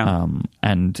them. Yeah.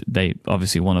 And they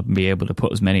obviously want to be able to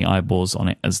put as many eyeballs on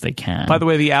it as they can. By the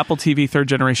way, the Apple TV third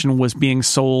generation was being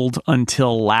sold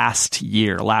until last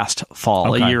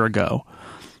fall, a year ago,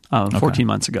 14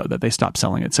 months ago that they stopped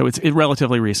selling it. So it's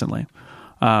relatively recently.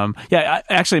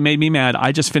 Actually it made me mad.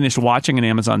 I just finished watching an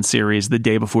Amazon series the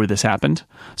day before this happened.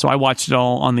 So I watched it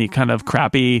all on the kind of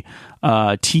crappy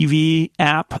TV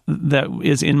app that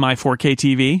is in my 4K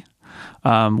TV.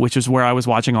 Which is where I was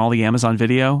watching all the Amazon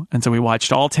Video. And so we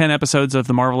watched all 10 episodes of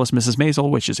The Marvelous Mrs. Maisel,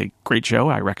 which is a great show.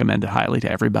 I recommend it highly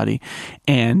to everybody.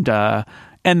 And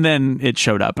then it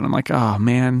showed up, and I'm like, oh,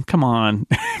 man, come on.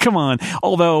 Come on.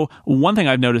 Although, one thing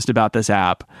I've noticed about this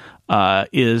app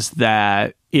is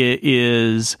that it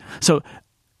is... So,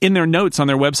 in their notes on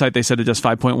their website, they said it does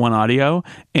 5.1 audio,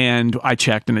 and I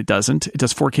checked, and it doesn't. It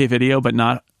does 4K video, but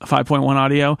not 5.1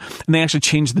 audio. And they actually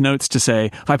changed the notes to say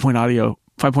 5.1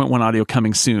 audio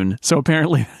coming soon. So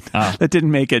apparently that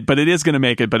didn't make it, but it is going to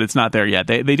make it, but it's not there yet.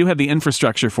 They do have the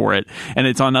infrastructure for it, and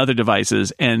it's on other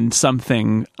devices, and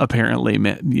something apparently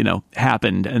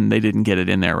happened, and they didn't get it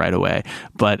in there right away.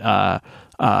 But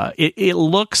it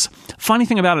looks... Funny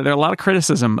thing about it, there are a lot of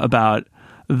criticism about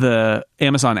the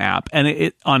Amazon app and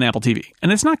it on Apple TV.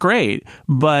 And it's not great,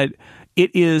 but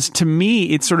it is, to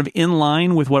me, it's sort of in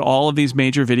line with what all of these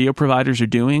major video providers are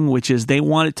doing, which is they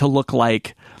want it to look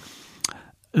like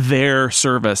their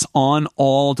service on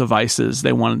all devices.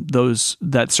 They want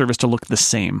that service to look the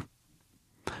same.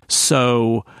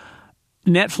 So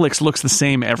Netflix looks the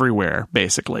same everywhere,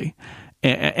 basically,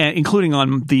 including on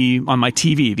my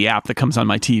TV, the app that comes on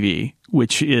my TV,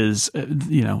 which is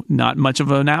not much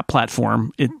of an app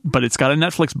platform, but it's got a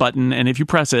Netflix button, and if you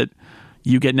press it,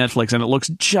 you get Netflix, and it looks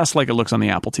just like it looks on the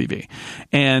Apple TV.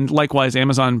 And likewise,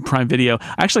 Amazon Prime Video,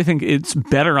 I actually think it's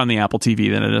better on the Apple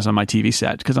TV than it is on my TV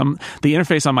set, because the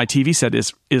interface on my TV set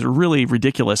is really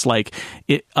ridiculous. Like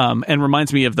it, and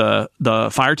reminds me of the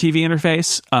Fire TV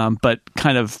interface, but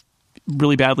kind of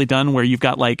really badly done, where you've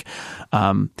got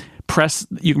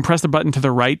you can press the button to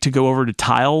the right to go over to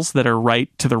tiles that are right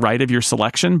to the right of your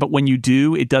selection. But when you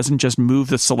do, it doesn't just move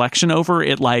the selection over.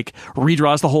 It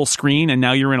redraws the whole screen, and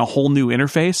now you're in a whole new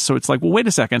interface. So it's like, well, wait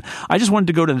a second. I just wanted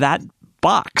to go to that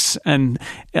box, and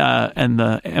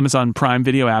the Amazon Prime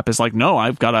Video app is like,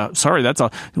 no, that's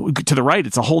to the right.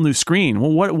 It's a whole new screen.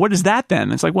 Well, what is that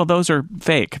then? It's like, well, those are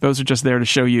fake. Those are just there to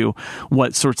show you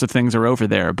what sorts of things are over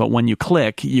there. But when you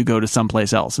click, you go to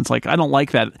someplace else. It's like, I don't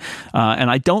like that. And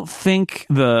I don't think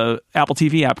the Apple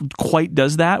TV app quite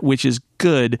does that, which is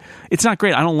good. It's not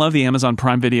great. I don't love the Amazon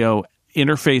Prime Video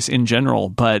interface in general,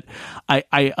 but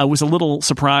I was a little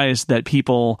surprised that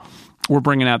people were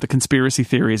bringing out the conspiracy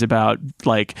theories about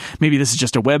maybe this is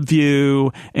just a web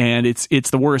view and it's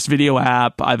the worst video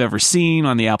app I've ever seen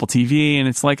on the Apple TV, and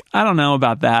it's like, I don't know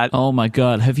about that. Oh my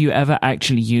God, have you ever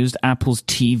actually used Apple's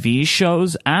TV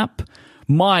shows app?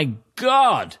 My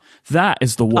God, that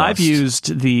is the worst. I've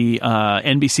used the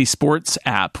NBC Sports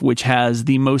app, which has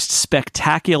the most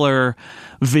spectacular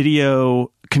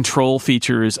video control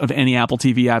features of any Apple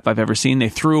TV app I've ever seen. They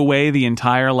threw away the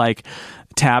entire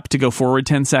tap to go forward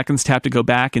 10 seconds, tap to go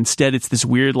back. Instead, it's this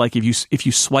weird, if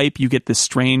you swipe, you get this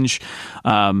strange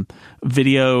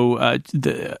video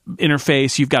the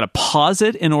interface. You've got to pause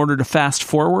it in order to fast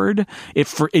forward.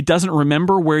 It doesn't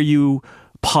remember where you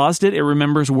paused it. It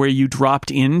remembers where you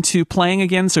dropped into playing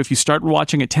again. So if you start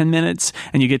watching at 10 minutes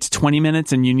and you get to 20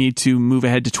 minutes and you need to move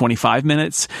ahead to 25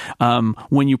 minutes,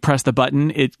 when you press the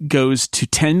button, it goes to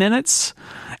 10 minutes.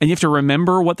 And you have to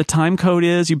remember what the time code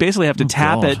is. You basically have to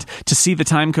tap it to see the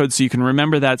time code so you can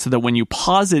remember that, so that when you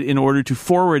pause it in order to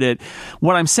forward it,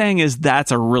 what I'm saying is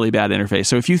that's a really bad interface.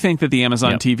 So if you think that the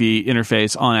Amazon TV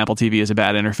interface on Apple TV is a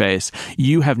bad interface,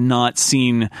 you have not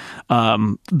seen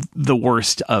the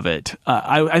worst of it.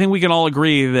 I think we can all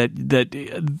agree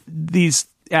that these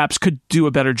apps could do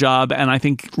a better job, and I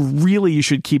think really you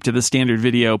should keep to the standard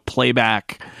video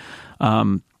playback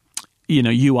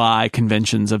UI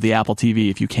conventions of the Apple TV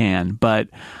if you can. But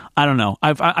I don't know.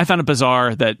 I found it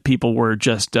bizarre that people were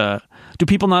just. Do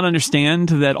people not understand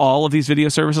that all of these video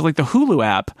services, like the Hulu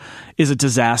app, is a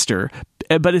disaster?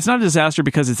 But it's not a disaster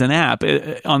because it's an app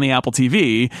on the Apple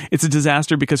TV. It's a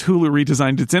disaster because Hulu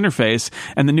redesigned its interface,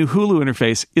 and the new Hulu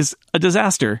interface is a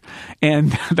disaster.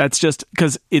 And that's just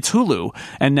because it's Hulu,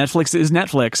 and Netflix is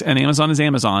Netflix, and Amazon is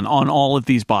Amazon on all of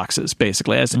these boxes,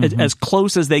 basically, as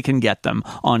close as they can get them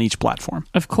on each platform.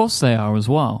 Of course they are as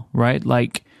well, right?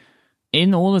 Like,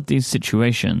 in all of these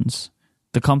situations,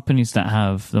 the companies that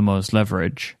have the most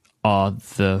leverage are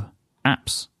the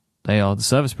apps. They are the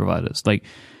service providers. Like,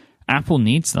 Apple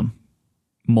needs them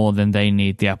more than they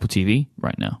need the Apple TV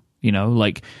right now.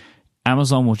 Like,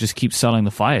 Amazon will just keep selling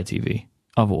the Fire TV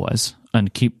otherwise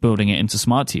and keep building it into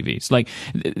smart TVs. Like,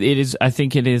 I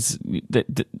think it is,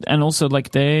 and also,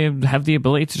 like, they have the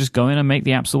ability to just go in and make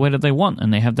the apps the way that they want,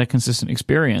 and they have their consistent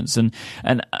experience. And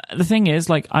the thing is,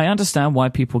 like, I understand why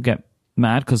people get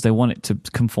mad because they want it to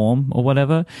conform or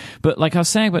whatever, but like I was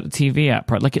saying about the TV app,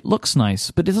 right, like, it looks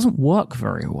nice, but it doesn't work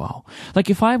very well. Like,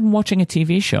 if I'm watching a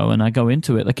TV show and I go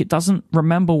into it, like, it doesn't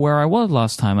remember where I was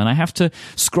last time, and I have to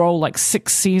scroll like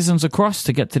 6 seasons across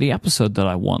to get to the episode that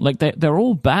I want. Like, they're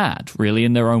all bad, really,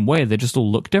 in their own way. They just all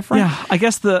look different. Yeah, I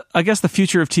guess the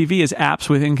future of TV is apps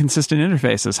with inconsistent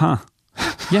interfaces, huh?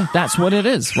 Yeah, that's what it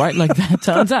is, right? Like, that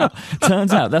turns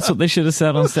out that's what they should have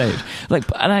said on stage. Like,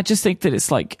 and I just think that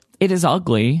it's like, it is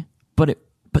ugly, but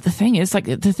the thing is, like,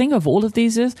 the thing of all of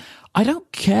these is, I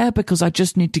don't care because I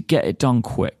just need to get it done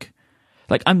quick.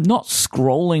 Like, I'm not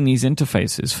scrolling these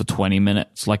interfaces for 20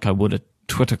 minutes like I would a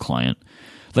Twitter client.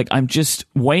 Like, I'm just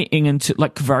waiting into,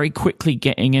 like, very quickly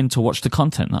getting in to watch the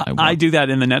content that I want. I do that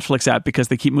in the Netflix app because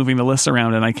they keep moving the lists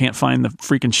around and I can't find the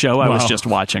freaking show I was just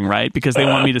watching, right? Because they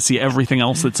want me to see everything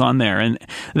else that's on there. And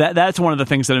that's one of the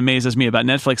things that amazes me about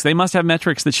Netflix. They must have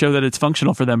metrics that show that it's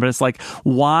functional for them, but it's like,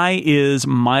 why is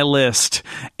my list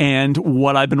and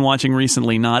what I've been watching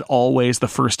recently not always the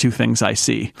first two things I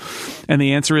see? And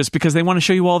the answer is because they want to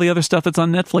show you all the other stuff that's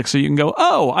on Netflix, so you can go,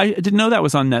 oh, I didn't know that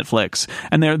was on Netflix.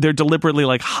 And they're deliberately,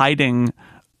 like, hiding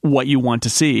what you want to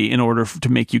see in order to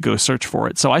make you go search for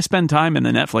it. So I spend time in the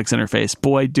Netflix interface.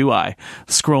 Boy, do I,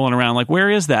 scrolling around like,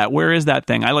 where is that? Where is that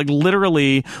thing? I, like,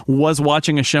 literally was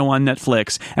watching a show on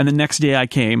Netflix, and the next day I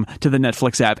came to the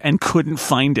Netflix app and couldn't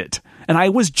find it. And I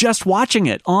was just watching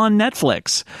it on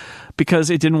Netflix because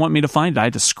it didn't want me to find it. I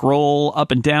had to scroll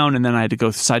up and down, and then I had to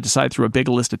go side to side through a big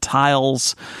list of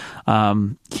tiles.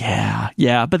 But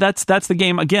that's the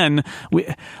game. Again,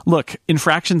 look,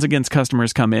 infractions against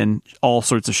customers come in all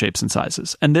sorts of shapes and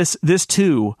sizes. And this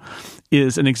too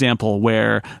is an example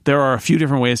where there are a few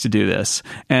different ways to do this.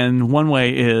 And one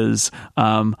way is,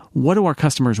 what do our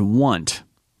customers want?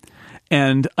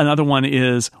 And another one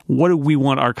is, what do we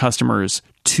want our customers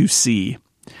to see?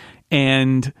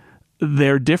 And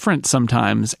they're different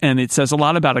sometimes, and it says a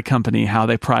lot about a company how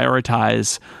they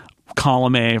prioritize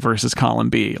column A versus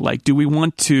column B. Like, do we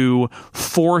want to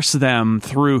force them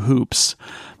through hoops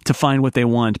to find what they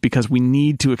want because we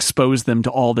need to expose them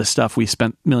to all this stuff we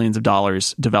spent millions of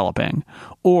dollars developing?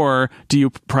 Or do you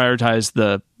prioritize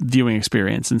the viewing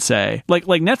experience and say, like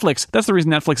Netflix, that's the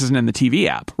reason Netflix isn't in the TV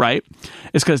app, right?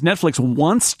 It's because Netflix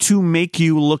wants to make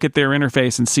you look at their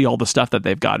interface and see all the stuff that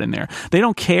they've got in there. They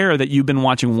don't care that you've been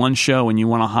watching one show and you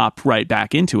want to hop right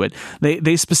back into it.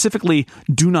 They specifically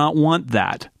do not want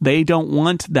that. They don't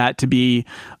want that to be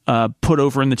put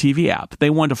over in the TV app.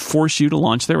 They want to force you to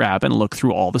launch their app and look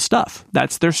through all the stuff.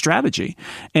 That's their strategy.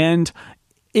 And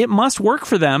it must work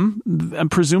for them, and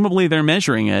presumably they're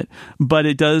measuring it, but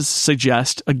it does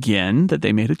suggest, again, that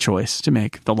they made a choice to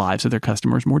make the lives of their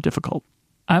customers more difficult.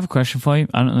 I have a question for you.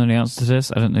 I don't know the answer to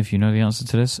this. I don't know if you know the answer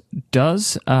to this.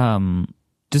 Does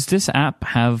this app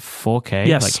have 4K,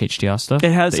 yes, like HDR stuff?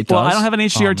 It has. Well, I don't have an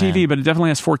HDR TV, but it definitely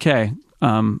has 4K.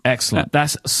 Excellent.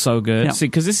 That's so good. Yeah. See,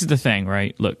 because this is the thing,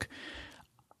 right? Look,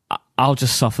 I'll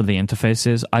just suffer the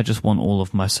interfaces. I just want all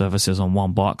of my services on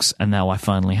one box, and now I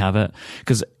finally have it.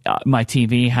 Because my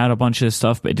TV had a bunch of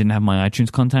stuff, but it didn't have my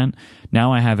iTunes content.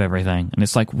 Now I have everything, and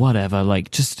it's like, whatever. Like,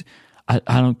 just I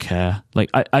don't care. Like,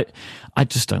 I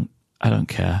just don't. I don't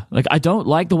care. Like, I don't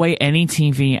like the way any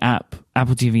TV app,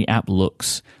 Apple TV app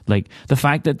looks. Like, the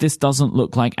fact that this doesn't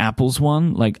look like Apple's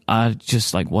one, like, I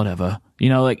just, like, whatever. You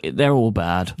know, like, they're all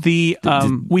bad. We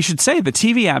should say the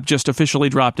TV app just officially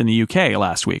dropped in the UK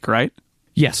last week, right?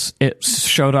 Yes, it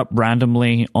showed up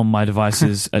randomly on my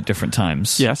devices at different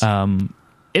times. Yes.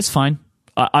 It's fine.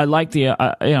 I like the,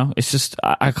 it's just,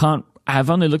 I can't,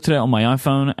 I've only looked at it on my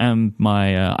iPhone and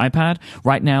my iPad.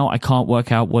 Right now, I can't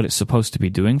work out what it's supposed to be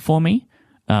doing for me.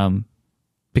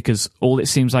 because all it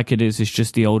seems like it is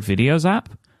just the old videos app.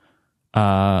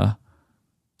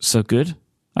 So good,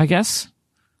 I guess.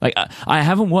 Like, I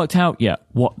haven't worked out yet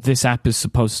what this app is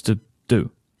supposed to do.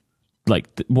 Like,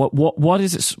 what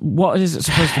is it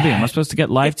supposed to be? Am I supposed to get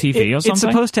live TV or something? It's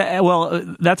supposed to,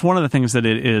 well, that's one of the things that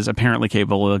it is apparently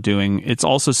capable of doing. It's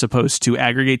also supposed to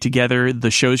aggregate together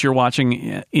the shows you're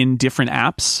watching in different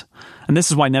apps. And this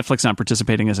is why Netflix not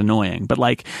participating is annoying. But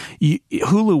like,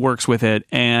 Hulu works with it,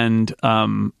 and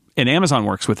Amazon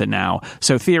works with it now.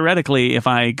 So theoretically, if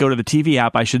I go to the TV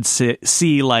app, I should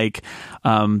see like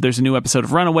there's a new episode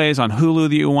of Runaways on Hulu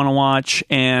that you want to watch,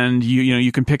 and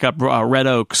you can pick up Red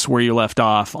Oaks where you left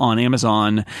off on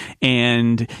Amazon,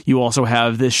 and you also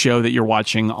have this show that you're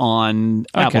watching on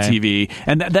Apple TV.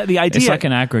 And the idea, it's like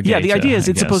an aggregator. Yeah, the idea is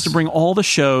it's supposed to bring all the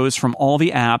shows from all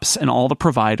the apps and all the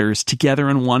providers together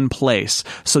in one place,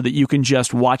 so that you can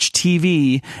just watch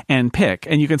TV and pick.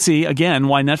 And you can see again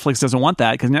why Netflix doesn't want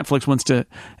that, because Netflix wants to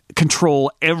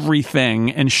control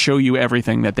everything and show you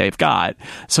everything that they've got.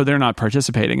 So they're not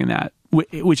participating in that,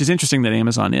 which is interesting that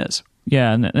Amazon is.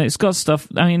 Yeah, and it's got stuff.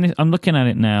 I mean, I'm looking at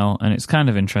it now, and it's kind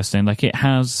of interesting. Like, it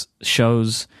has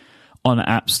shows on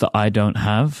apps that I don't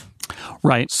have.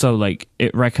 Right. So, like,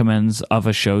 it recommends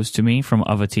other shows to me from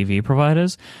other TV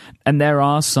providers. And there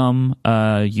are some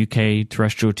UK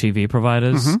terrestrial TV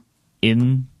providers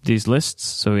in these lists.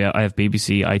 So yeah, I have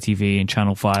BBC, ITV, and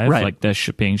Channel 5. Right. Like, they're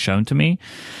being shown to me.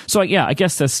 So yeah, I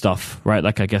guess there's stuff, right?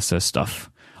 Like, I guess there's stuff.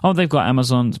 Oh, they've got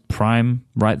Amazon Prime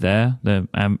right there. They're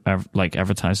like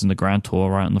advertising the Grand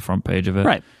Tour right on the front page of it.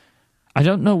 Right. I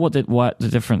don't know what the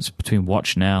difference between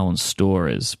Watch Now and Store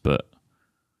is, but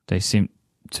they seem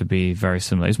to be very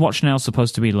similar. Is Watch Now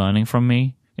supposed to be learning from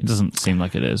me? It doesn't seem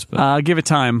like it is. But give it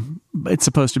time. It's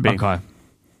supposed to be.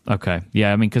 Okay.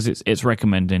 Yeah, I mean, because it's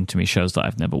recommending to me shows that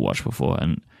I've never watched before,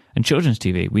 and children's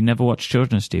TV. We never watch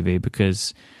children's TV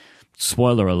because,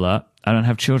 spoiler alert, I don't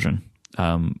have children.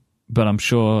 But I'm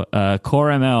sure Core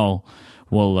ML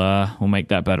will make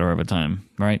that better over time,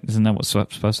 right? Isn't that what's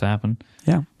supposed to happen?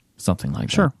 Yeah, something like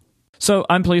that. Sure. So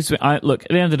I'm pleased. Look, at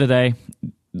the end of the day,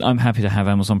 I'm happy to have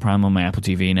Amazon Prime on my Apple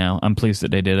TV now. I'm pleased that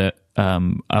they did it.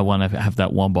 I want to have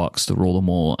that one box to rule them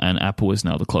all, and Apple is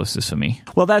now the closest for me.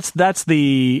 Well, that's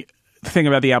the thing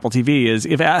about the Apple TV is,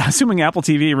 assuming Apple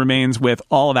TV remains with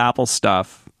all of Apple's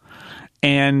stuff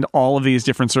and all of these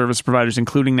different service providers,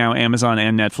 including now Amazon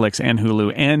and Netflix and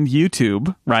Hulu and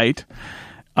YouTube, right?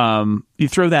 You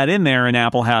throw that in there, and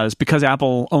Apple has, because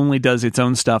Apple only does its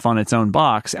own stuff on its own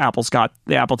box, the Apple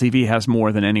TV has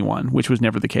more than anyone, which was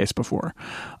never the case before.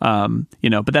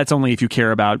 But that's only if you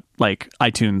care about like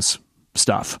iTunes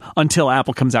stuff. Until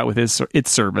Apple comes out with its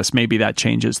service, maybe that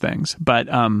changes things. But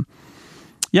I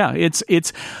no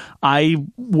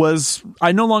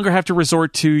longer have to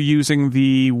resort to using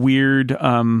the weird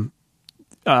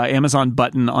Amazon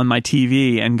button on my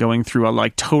TV and going through a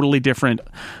like totally different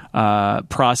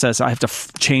process. I have to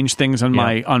change things on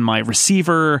my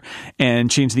receiver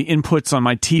and change the inputs on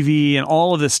my TV and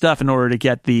all of this stuff in order to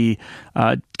get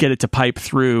it to pipe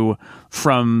through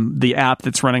from the app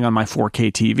that's running on my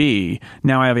 4K TV.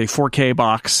 Now I have a 4K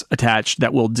box attached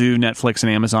that will do Netflix and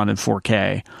Amazon in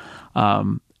 4K.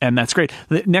 And that's great.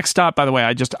 The next stop, by the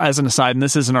way, as an aside, and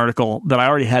this is an article that I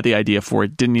already had the idea for,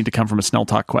 it didn't need to come from a Snell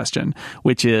Talk question,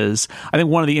 which is, I think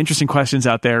one of the interesting questions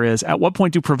out there is, at what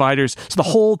point do providers, so the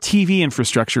whole TV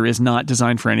infrastructure is not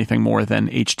designed for anything more than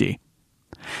HD.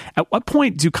 At what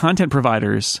point do content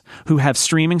providers who have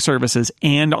streaming services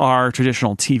and are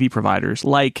traditional TV providers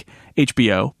like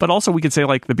HBO, but also we could say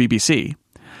like the BBC,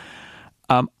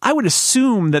 I would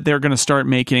assume that they're going to start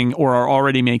making or are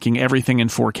already making everything in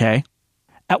 4K.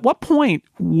 At what point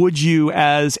would you,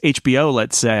 as HBO,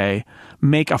 let's say,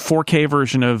 make a 4K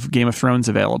version of Game of Thrones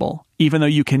available, even though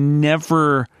you can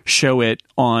never show it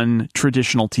on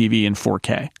traditional TV in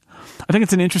 4K? I think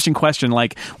it's an interesting question.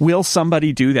 Like, will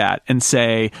somebody do that and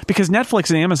say, because Netflix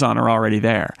and Amazon are already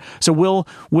there. So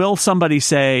will somebody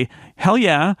say, hell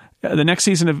yeah, the next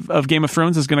season of Game of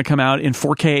Thrones is going to come out in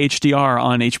 4K HDR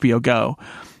on HBO Go.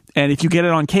 And if you get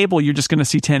it on cable, you're just going to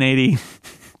see 1080.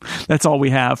 That's all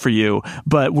we have for you,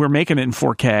 but we're making it in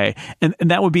 4K. And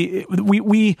that would be,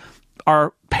 we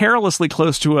are perilously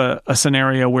close to a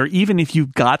scenario where even if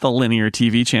you've got the linear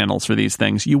TV channels for these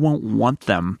things, you won't want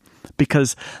them,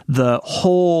 because the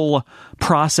whole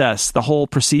process, the whole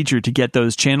procedure to get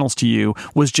those channels to you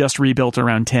was just rebuilt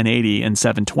around 1080 and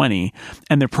 720,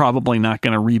 and they're probably not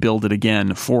going to rebuild it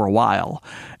again for a while.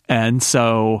 And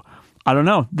so, I don't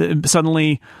know,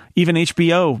 suddenly even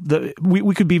HBO,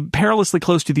 we could be perilously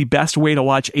close to the best way to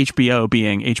watch HBO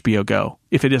being HBO Go,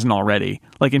 if it isn't already,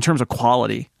 like in terms of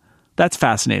quality. That's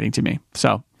fascinating to me.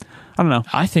 So, I I don't know.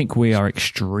 I think we are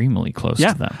extremely close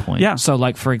Yeah. to that point. Yeah. So,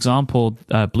 like, for example,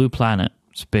 Blue Planet,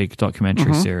 it's a big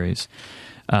documentary series.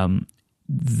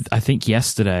 I think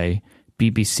yesterday,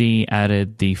 BBC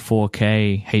added the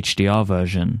 4K HDR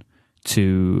version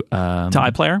to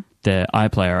iPlayer? the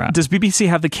iPlayer app. Does BBC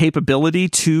have the capability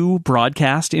to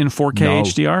broadcast in 4K No.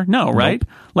 HDR? No, right?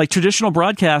 Like traditional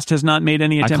broadcast has not made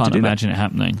any I attempt can't to do imagine it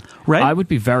happening. Right. I would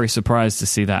be very surprised to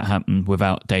see that happen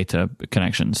without data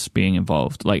connections being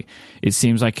involved. Like, it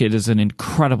seems like it is an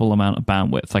incredible amount of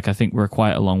bandwidth. Like, I think we're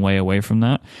quite a long way away from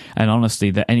that. And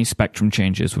honestly, that any spectrum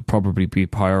changes would probably be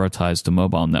prioritized to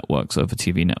mobile networks over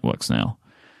TV networks now.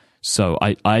 So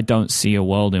I don't see a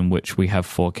world in which we have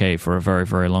 4K for a very,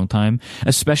 very long time,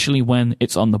 especially when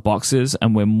it's on the boxes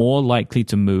and we're more likely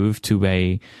to move to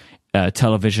a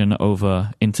television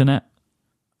over internet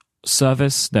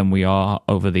service than we are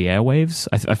over the airwaves.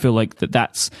 I feel like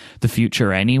that's the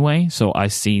future anyway. So I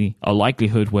see a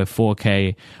likelihood where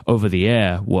 4K over the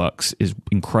air works is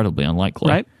incredibly unlikely.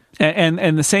 Right.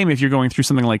 And the same if you're going through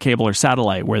something like cable or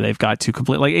satellite, where they've got to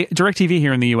complete, like DirecTV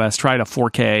here in the U.S. tried a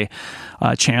 4K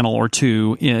channel or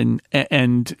two and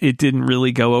it didn't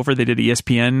really go over. They did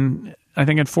ESPN, I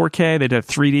think, in 4K. They did a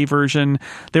 3D version.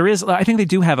 I think they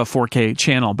do have a 4K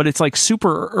channel, but it's like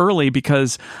super early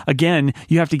because, again,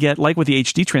 you have to get, like with the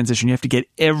HD transition, you have to get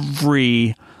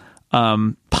every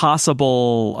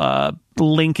possible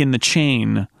link in the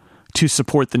chain to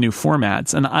support the new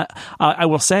formats. And I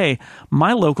will say,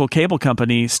 my local cable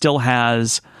company still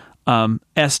has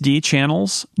SD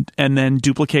channels and then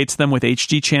duplicates them with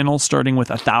HD channels starting with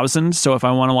 1,000. So if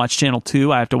I want to watch channel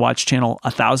 2, I have to watch channel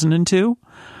 1,002.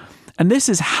 And this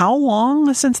is how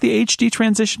long since the HD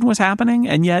transition was happening,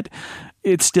 and yet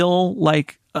it's still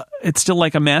like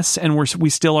a mess, and we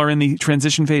still are in the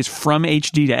transition phase from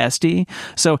HD to SD.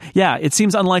 So yeah, it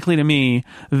seems unlikely to me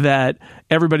that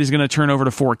everybody's going to turn over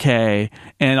to 4K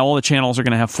and all the channels are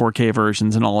going to have 4K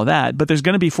versions and all of that. But there's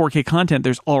going to be 4K content.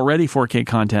 There's already 4K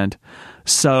content.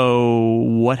 So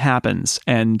what happens?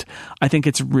 And I think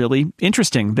it's really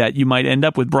interesting that you might end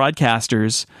up with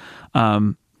broadcasters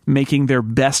making their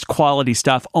best quality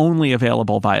stuff only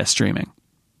available via streaming.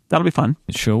 That'll be fun.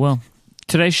 It sure will.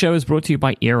 Today's show is brought to you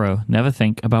by Eero. Never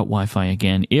think about Wi-Fi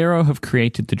again. Eero have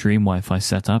created the dream Wi-Fi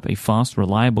setup, a fast,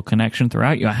 reliable connection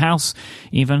throughout your house,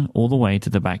 even all the way to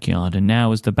the backyard. And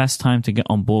now is the best time to get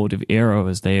on board with Eero,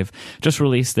 as they have just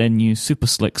released their new super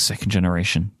slick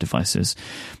second-generation devices.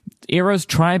 Eero's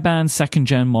tri-band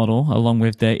second-gen model, along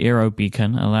with their Eero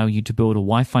beacon, allow you to build a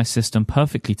Wi-Fi system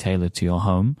perfectly tailored to your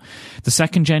home. The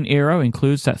second-gen Eero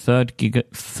includes that third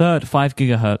 5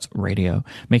 gigahertz radio,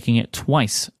 making it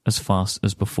twice as fast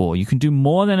as before. You can do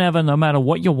more than ever, no matter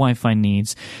what your Wi-Fi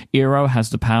needs. Eero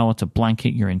has the power to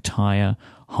blanket your entire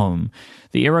home.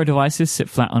 The Eero devices sit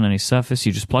flat on any surface.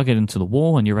 You just plug it into the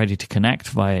wall and you're ready to connect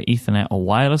via Ethernet or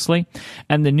wirelessly.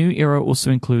 And the new Eero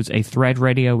also includes a thread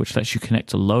radio, which lets you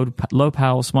connect to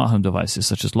low-power smart home devices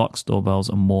such as locks, doorbells,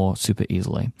 and more super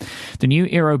easily. The new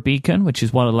Eero beacon, which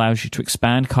is what allows you to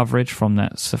expand coverage from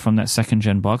that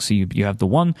second-gen box. So you have the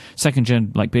one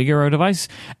second-gen like big Eero device,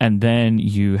 and then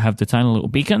you have the tiny little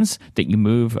beacons that you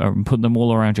move and put them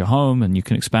all around your home, and you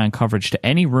can expand coverage to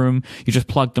any room. You just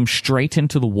plug them straight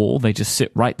into the wall. They just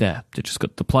sit right there. They just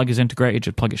got the plug is integrated.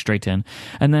 You plug it straight in,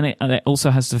 and then it also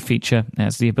has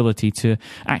the ability to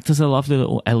act as a lovely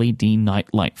little LED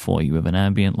night light for you with an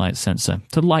ambient light sensor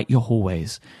to light your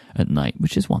hallways at night,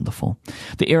 which is wonderful.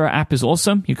 The Eero app is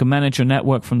awesome. You can manage your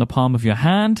network from the palm of your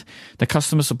hand. The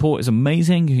customer support is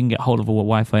amazing. You can get hold of a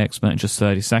Wi-Fi expert in just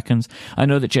 30 seconds. I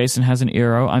know that Jason has an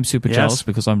Eero. I'm super jealous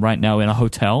because I'm right now in a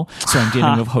hotel, so I'm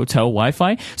dealing with hotel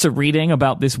Wi-Fi. So reading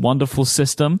about this wonderful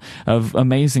system of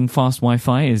amazing fast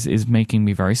Wi-Fi is making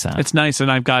me very sad. It's nice, and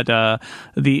I've got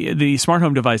the smart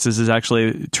home devices has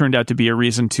actually turned out to be a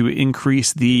reason to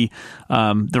increase the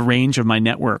range of my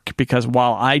network, because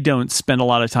while I don't spend a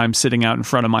lot of time sitting out in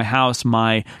front of my house,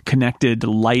 my connected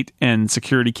light and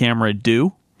security camera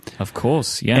do. Of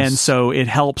course, yes. And so it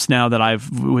helps now that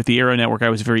with the Eero network, I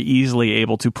was very easily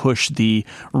able to push the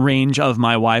range of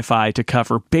my Wi-Fi to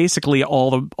cover basically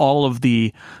all of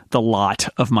the lot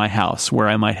of my house where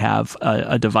I might have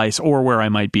a device, or where I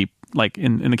might be, like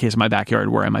in the case of my backyard,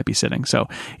 where I might be sitting. So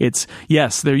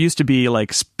there used to be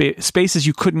like spaces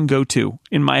you couldn't go to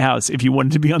in my house if you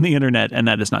wanted to be on the internet, and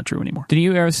that is not true anymore. The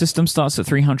new Eero system starts at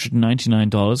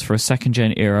 $399 for a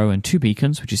second-gen Eero and 2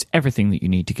 beacons, which is everything that you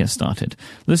need to get started.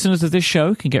 Listeners of this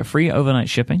show can get free overnight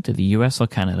shipping to the US or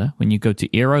Canada when you go to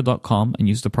Eero.com and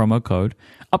use the promo code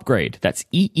UPGRADE. That's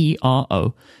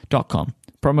EERO.com.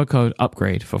 Promo code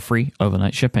UPGRADE for free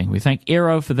overnight shipping. We thank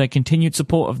Eero for their continued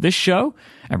support of this show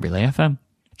and Relay FM.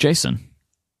 Jason,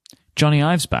 Johnny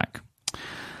Ives back.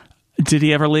 Did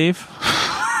he ever leave?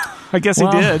 I guess he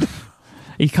did.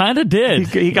 He kind of did.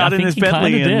 He got in his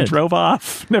Bentley and drove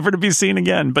off, never to be seen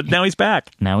again. But now he's back.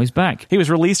 Now he's back. He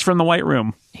was released from the White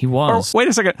Room. He was. Or, wait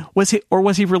a second. Was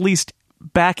he released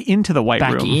back into the White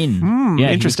Room? Back in.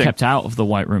 Yeah, interesting. He was kept out of the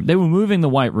White Room. They were moving the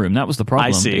White Room. That was the problem.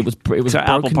 I see. It was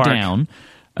broken down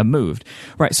and moved.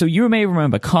 Right, so you may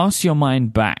remember, cast your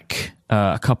mind back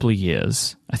a couple of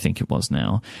years, I think it was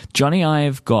now. Johnny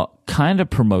Ive got kind of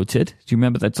promoted. Do you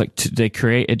remember that's like they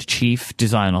created Chief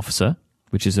Design Officer,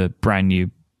 which is a brand new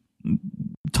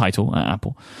title at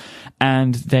Apple,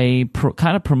 and they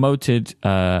kind of promoted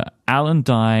Alan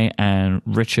Dye and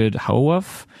Richard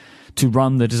Howarth to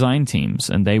run the design teams,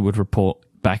 and they would report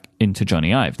back into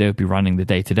Johnny Ive. They would be running the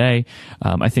day-to-day.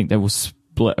 I think they were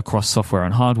split across software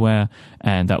and hardware,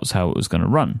 and that was how it was going to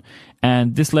run.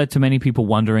 And this led to many people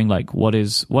wondering, like, what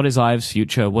is Ive's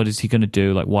future? What is he going to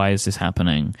do? Like, why is this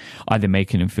happening? Are they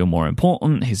making him feel more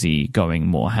important? Is he going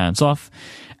more hands-off?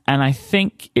 And I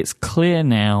think it's clear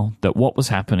now that what was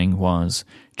happening was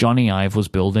Johnny Ive was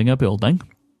building a building,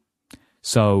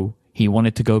 so he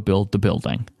wanted to go build the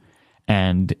building.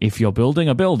 And if you're building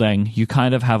a building, you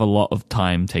kind of have a lot of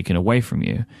time taken away from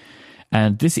you.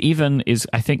 And this even is,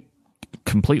 I think,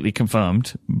 completely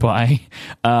confirmed by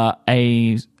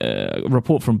a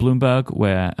report from Bloomberg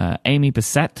where Amy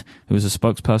Bissett, who is a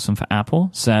spokesperson for Apple,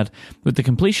 said, with the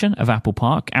completion of Apple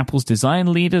Park, Apple's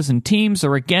design leaders and teams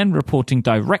are again reporting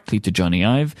directly to Johnny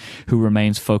Ive, who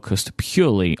remains focused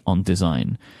purely on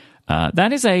design.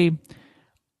 That is I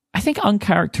think,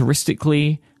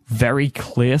 uncharacteristically very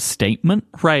clear statement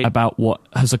about what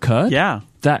has occurred. Yeah.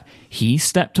 That he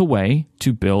stepped away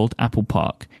to build Apple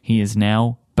Park. He is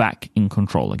now back in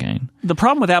control again. The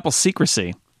problem with Apple's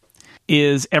secrecy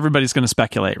is everybody's going to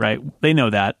speculate, right? They know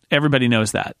that. Everybody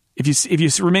knows that. If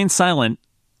you remain silent,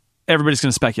 everybody's going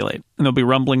to speculate. And there'll be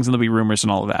rumblings and there'll be rumors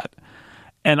and all of that.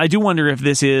 And I do wonder if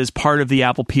this is part of the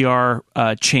Apple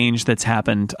PR change that's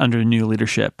happened under new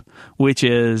leadership, which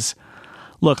is,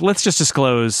 look, let's just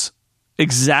disclose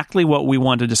exactly what we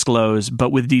want to disclose,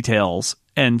 but with details,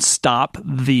 and stop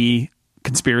the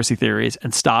conspiracy theories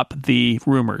and stop the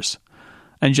rumors.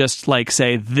 And just like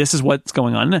say, this is what's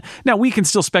going on. Now, we can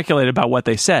still speculate about what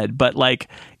they said, but like,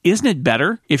 isn't it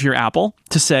better if you're Apple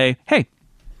to say, hey,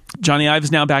 Johnny Ive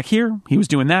is now back here. He was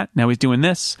doing that. Now he's doing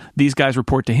this. These guys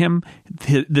report to him.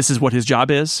 This is what his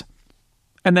job is.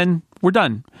 And then we're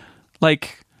done.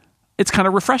 Like, it's kind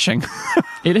of refreshing.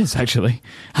 It is, actually.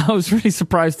 I was really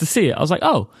surprised to see it. I was like,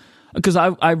 oh, because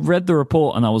I read the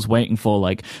report and I was waiting for,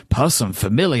 like, person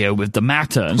familiar with the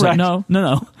matter. And it's like,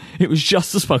 no. It was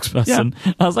just a spokesperson.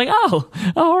 Yeah. I was like, oh,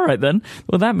 all right then.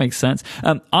 Well, that makes sense.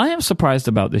 I am surprised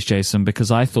about this, Jason,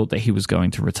 because I thought that he was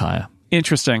going to retire.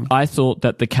 Interesting. I thought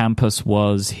that the campus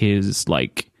was his,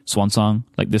 like, swan song.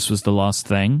 Like, this was the last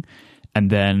thing. And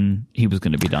then he was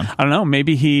going to be done. I don't know.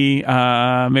 Maybe he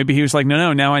was like,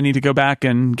 no, now I need to go back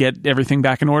and get everything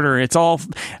back in order. It's all,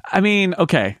 I mean,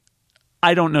 okay.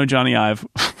 I don't know Johnny Ive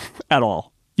at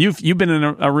all. You've been in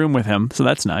a room with him, so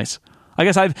that's nice. I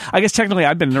guess technically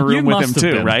I've been in a room with him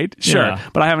too, right? Sure. Yeah.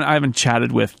 But I haven't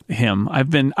chatted with him. I've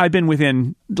been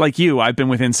within, like you, I've been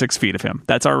within 6 feet of him.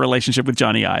 That's our relationship with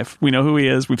Johnny Ive. We know who he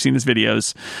is. We've seen his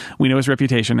videos. We know his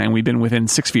reputation, and we've been within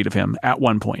 6 feet of him at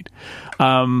one point.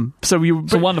 It's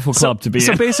a wonderful club to be in.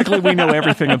 So basically we know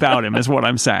everything about him is what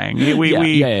I'm saying. We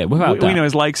know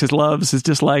his likes, his loves, his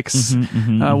dislikes,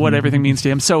 what everything means to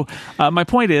him. So my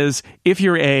point is, if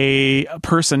you're a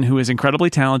person who is incredibly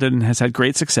talented and has had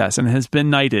great success and has been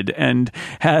knighted and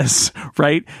has,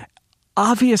 right,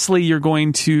 obviously you're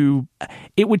going to,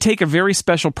 it would take a very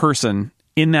special person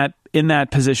in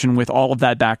that position with all of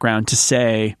that background to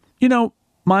say, you know,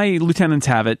 my lieutenants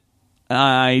have it.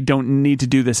 I don't need to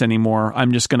do this anymore.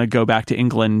 I'm just going to go back to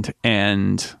England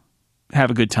and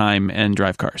have a good time and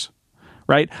drive cars,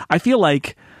 right? I feel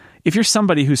like if you're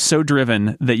somebody who's so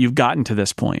driven that you've gotten to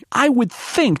this point, I would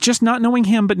think, just not knowing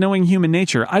him, but knowing human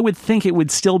nature, I would think it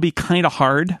would still be kind of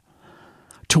hard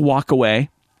to walk away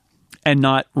and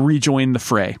not rejoin the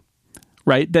fray,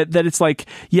 right? That it's like,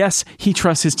 yes, he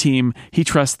trusts his team. He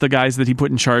trusts the guys that he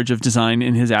put in charge of design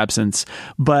in his absence.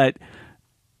 But,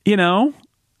 you know,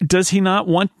 does he not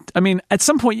want, I mean, at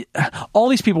some point, all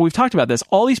these people, we've talked about this,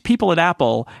 all these people at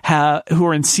Apple who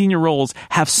are in senior roles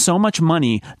have so much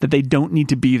money that they don't need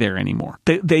to be there anymore.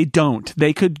 They don't.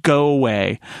 They could go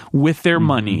away with their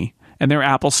money and their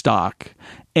Apple stock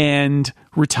and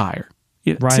retire.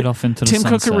 Off into the Tim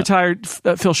sunset. Cook could retire.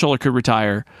 Phil Schiller could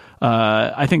retire.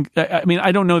 I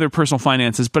don't know their personal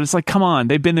finances, but it's like, come on,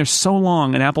 they've been there so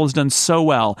long and Apple has done so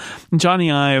well. And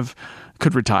Johnny Ive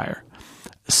could retire.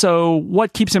 So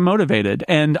what keeps him motivated?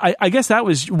 And I guess that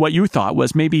was what you thought,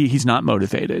 was maybe he's not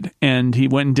motivated and he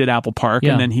went and did Apple Park,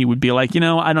 and then he would be like,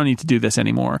 I don't need to do this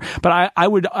anymore. But I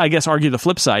would, I guess, argue the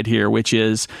flip side here, which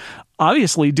is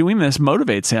obviously doing this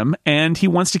motivates him and he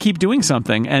wants to keep doing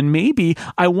something. And maybe,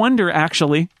 I wonder,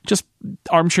 actually, just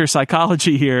armchair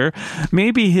psychology here,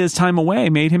 maybe his time away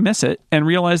made him miss it and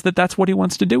realize that that's what he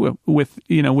wants to do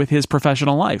with his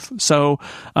professional life. So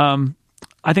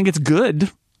I think it's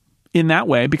good in that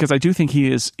way, because I do think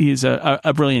he's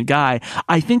a brilliant guy.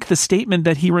 I think the statement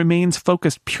that he remains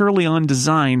focused purely on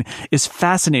design is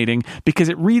fascinating, because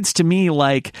it reads to me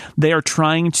like they are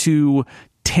trying to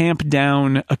tamp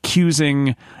down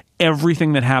accusing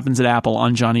everything that happens at Apple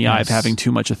on Johnny Ive having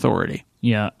too much authority.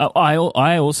 Yeah. I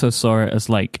also saw it as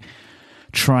like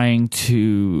trying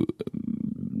to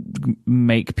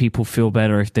make people feel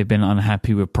better if they've been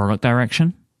unhappy with product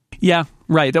direction. Yeah,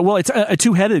 right. Well, it's a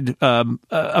two-headed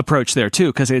approach there too,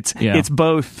 because it's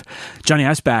both Johnny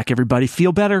Ive's back, everybody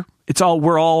feel better.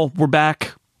 We're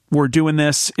back, we're doing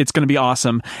this, it's going to be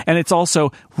awesome. And it's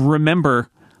also, remember,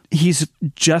 he's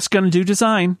just going to do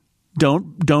design.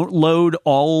 Don't load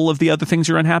all of the other things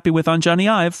you're unhappy with on Johnny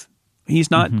Ive.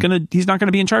 He's not gonna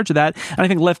be in charge of that. And I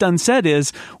think left unsaid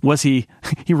was he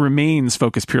remains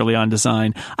focused purely on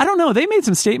design. I don't know. They made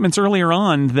some statements earlier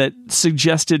on that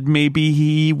suggested maybe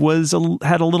he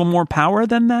had a little more power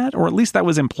than that, or at least that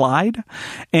was implied.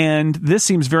 And this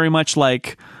seems very much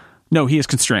like, no, he is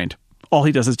constrained. All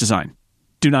he does is design.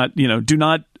 Do not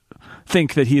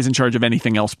think that he is in charge of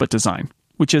anything else but design,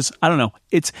 which is, I don't know.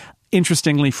 It's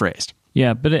interestingly phrased.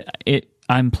 Yeah, but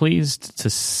I'm pleased to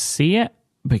see it,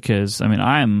 because, I mean,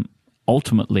 I'm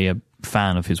ultimately a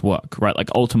fan of his work, right? Like,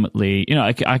 ultimately,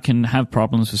 I can have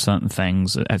problems with certain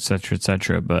things, et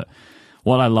cetera, but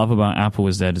what I love about Apple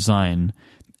is their design,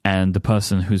 and the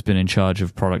person who's been in charge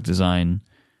of product design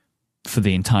for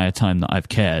the entire time that I've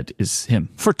cared is him.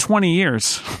 For 20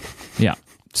 years. Yeah.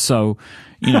 So,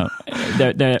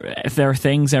 there are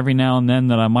things every now and then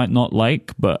that I might not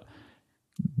like, but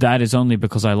that is only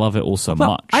because I love it all so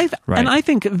much. Right? And I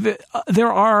think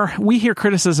we hear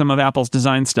criticism of Apple's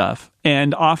design stuff,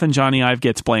 and often Johnny Ive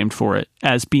gets blamed for it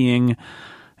as being,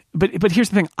 but here's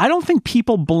the thing. I don't think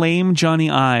people blame Johnny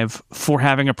Ive for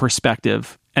having a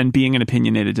perspective and being an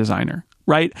opinionated designer.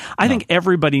 Right? I think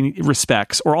everybody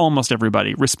respects, or almost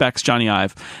everybody respects, Johnny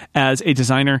Ive as a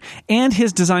designer and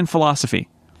his design philosophy.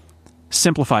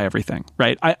 Simplify everything,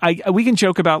 right? We can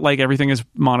joke about like everything is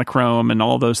monochrome and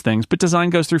all those things, but design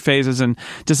goes through phases, and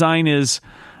design is,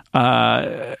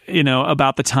 about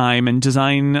the time, and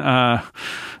design,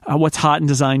 what's hot in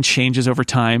design changes over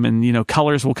time, and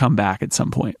colors will come back at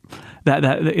some point.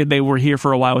 That they were here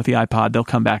for a while with the iPod, they'll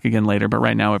come back again later, but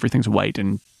right now everything's white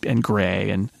and gray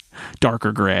and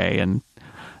darker gray, and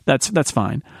that's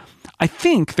fine. I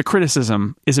think the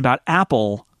criticism is about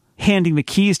Apple handing the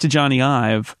keys to Johnny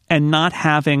Ive and not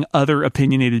having other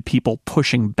opinionated people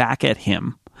pushing back at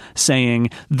him, saying,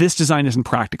 this design isn't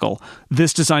practical.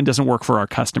 This design doesn't work for our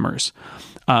customers.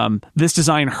 This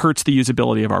design hurts the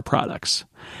usability of our products.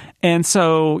 And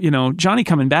so, Johnny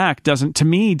coming back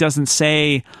doesn't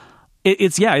say,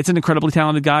 it's an incredibly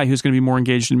talented guy who's going to be more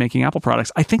engaged in making Apple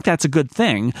products. I think that's a good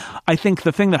thing. I think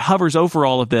the thing that hovers over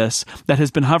all of this, that has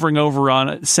been hovering over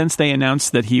on since they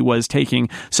announced that he was taking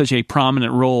such a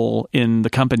prominent role in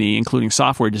the company, including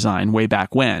software design way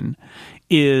back when,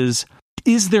 is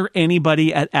there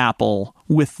anybody at Apple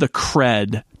with the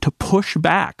cred to push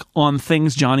back on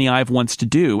things Johnny Ive wants to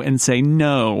do and say,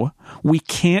 no, we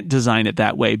can't design it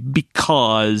that way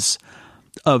because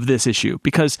of this issue?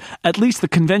 Because at least the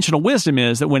conventional wisdom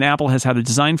is that when Apple has had a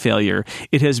design failure,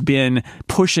 it has been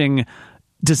pushing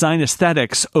design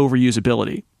aesthetics over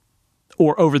usability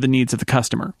or over the needs of the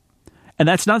customer. And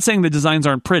that's not saying the designs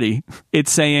aren't pretty.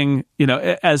 It's saying,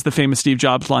 as the famous Steve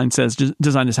Jobs line says,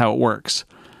 design is how it works.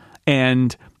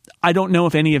 And I don't know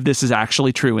if any of this is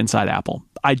actually true inside Apple.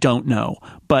 I don't know.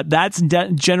 But that's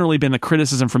generally been the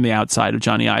criticism from the outside of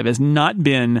Johnny Ive, has not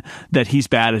been that he's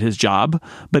bad at his job,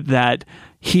 but that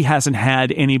he hasn't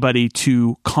had anybody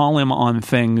to call him on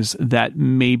things that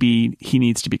maybe he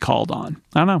needs to be called on.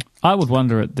 I don't know. I would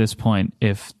wonder at this point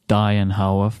if Dye and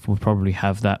Howarth would probably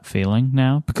have that feeling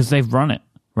now, because they've run it,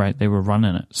 right? They were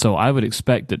running it. So I would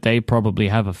expect that they probably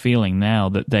have a feeling now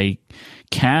that they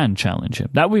can challenge him.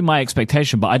 That would be my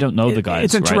expectation, but I don't know the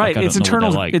guys. It's right. It's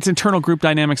internal. It's internal group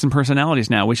dynamics and personalities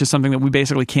now, which is something that we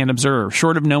basically can't observe.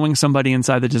 Short of knowing somebody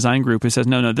inside the design group who says,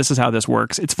 "No, this is how this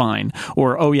works. It's fine,"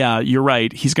 or "Oh yeah, you're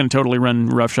right. He's going to totally run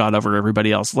roughshod over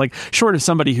everybody else." Like short of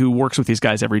somebody who works with these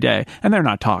guys every day, and they're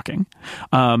not talking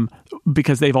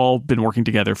because they've all been working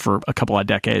together for a couple of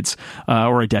decades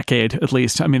or a decade at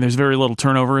least. I mean, there's very little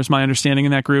turnover, is my understanding,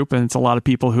 in that group, and it's a lot of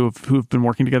people who've been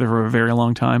working together for a very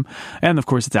long time. And of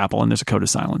course, it's Apple, and there's a code of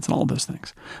silence and all of those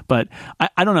things. But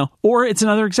I don't know. Or it's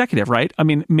another executive, right? I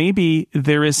mean, maybe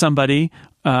there is somebody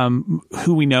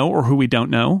who we know or who we don't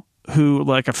know, who,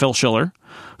 like a Phil Schiller,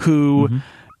 who,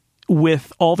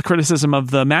 with all the criticism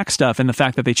of the Mac stuff and the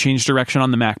fact that they changed direction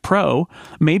on the Mac Pro,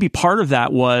 maybe part of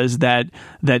that was that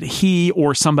he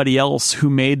or somebody else who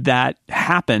made that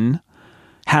happen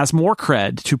has more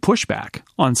cred to push back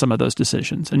on some of those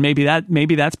decisions. And maybe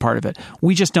that's part of it.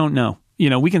 We just don't know.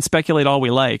 We can speculate all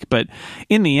we like, but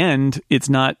in the end, it's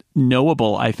not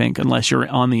knowable, I think, unless you're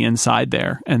on the inside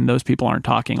there and those people aren't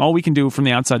talking. All we can do from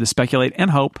the outside is speculate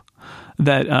and hope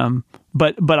that,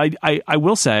 but I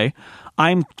will say,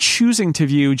 I'm choosing to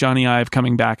view Johnny Ive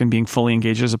coming back and being fully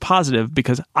engaged as a positive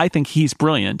because I think he's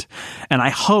brilliant. And I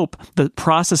hope the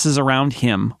processes around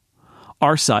him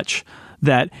are such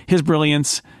that his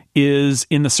brilliance is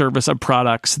in the service of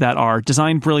products that are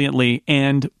designed brilliantly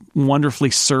and wonderfully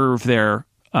serve the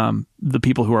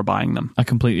people who are buying them. I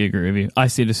completely agree with you. I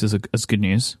see this as good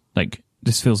news. Like,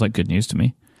 this feels like good news to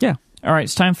me. Yeah. All right,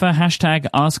 it's time for hashtag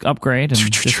Ask Upgrade.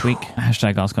 And this week,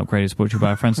 hashtag Ask Upgrade is brought to you by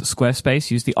our friends at Squarespace.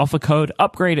 Use the offer code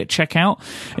UPGRADE at checkout,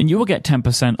 and you will get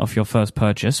 10% off your first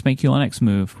purchase. Make your next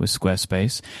move with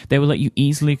Squarespace. They will let you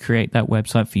easily create that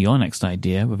website for your next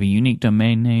idea with a unique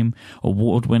domain name,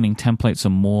 award-winning templates,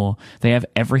 and more. They have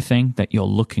everything that you're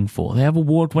looking for. They have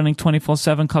award-winning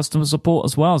 24/7 customer support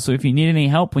as well. So if you need any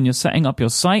help when you're setting up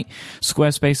your site,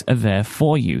 Squarespace are there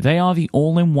for you. They are the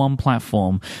all-in-one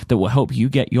platform that will help you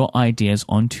get your ideas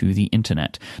onto the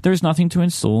internet. There is nothing to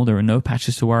install. There are no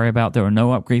patches to worry about. There are no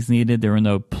upgrades needed. There are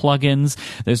no plugins.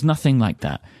 There's nothing like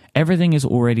that. Everything is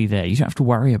already there. You don't have to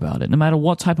worry about it. No matter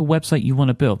what type of website you want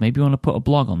to build. Maybe you want to put a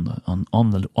blog on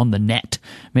the net.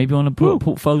 Maybe you want to put a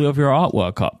portfolio of your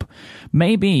artwork up.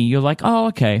 Maybe you're like, oh,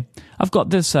 okay, I've got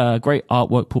this great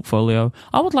artwork portfolio.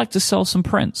 I would like to sell some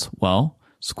prints. Well,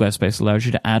 Squarespace allows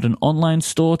you to add an online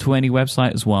store to any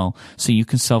website as well, so you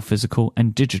can sell physical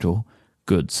and digital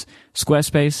goods.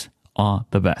 Squarespace are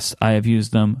the best. I have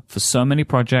used them for so many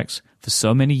projects, for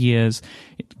so many years.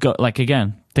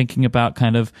 Again, thinking about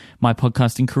kind of my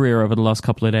podcasting career over the last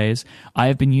couple of days, I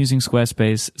have been using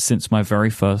Squarespace since my very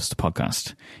first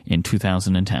podcast in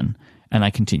 2010. And I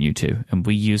continue to. And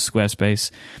we use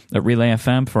Squarespace at Relay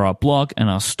FM for our blog and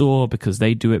our store because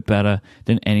they do it better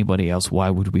than anybody else. Why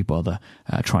would we bother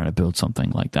trying to build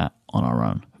something like that on our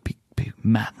own? It'd be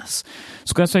madness.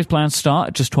 Squarespace plans start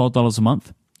at just $12 a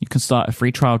month. You can start a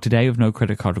free trial today with no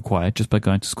credit card required just by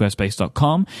going to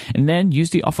squarespace.com and then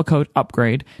use the offer code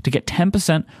UPGRADE to get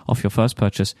 10% off your first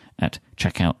purchase at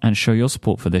checkout and show your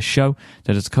support for this show.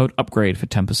 That is code UPGRADE for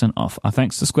 10% off. Our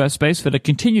thanks to Squarespace for the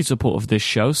continued support of this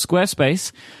show.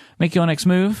 Squarespace, make your next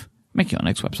move, make your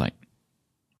next website.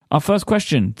 Our first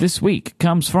question this week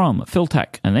comes from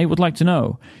PhilTech, and they would like to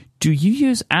know, do you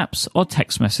use apps or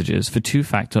text messages for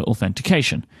two-factor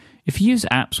authentication? If you use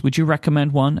apps, would you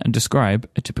recommend one and describe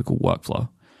a typical workflow?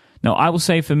 Now, I will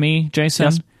say for me, Jason,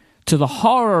 yes, to the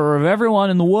horror of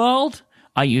everyone in the world,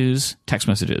 I use text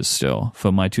messages still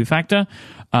for my two-factor.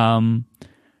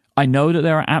 I know that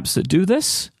there are apps that do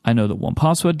this. I know that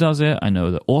 1Password does it. I know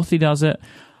that Authy does it.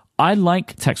 I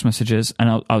like text messages,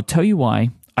 and I'll tell you why.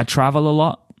 I travel a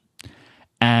lot,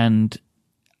 and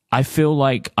I feel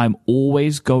like I'm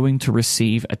always going to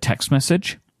receive a text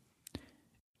message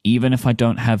even if I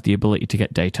don't have the ability to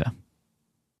get data.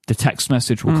 The text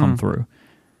message will come through.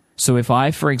 So if I,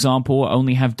 for example,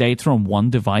 only have data on one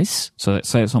device, so let's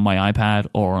say it's on my iPad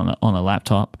or on a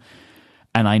laptop,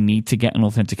 and I need to get an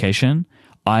authentication,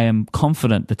 I am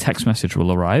confident the text message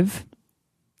will arrive.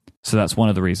 So that's one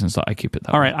of the reasons that I keep it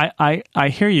that way. All right, I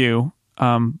hear you,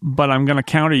 but I'm going to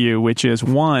counter you, which is,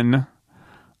 one,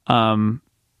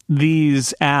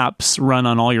 these apps run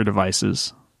on all your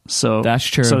devices. So that's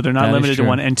true. So they're not limited to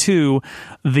one. And two,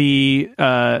 they're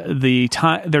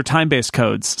time-based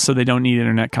codes, so they don't need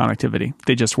internet connectivity.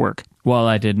 They just work. Well,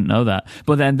 I didn't know that.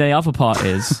 But then the other part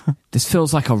is, this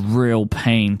feels like a real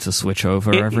pain to switch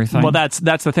over everything. Well, that's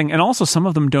the thing. And also, some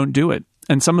of them don't do it.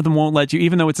 And some of them won't let you,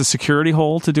 even though it's a security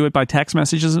hole to do it by text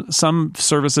messages, some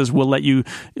services will let you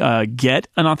get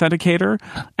an authenticator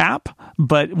app,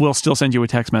 but will still send you a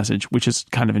text message, which is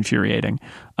kind of infuriating.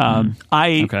 My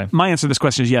answer to this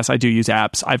question is yes, I do use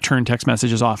apps. I've turned text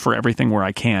messages off for everything where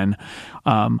I can.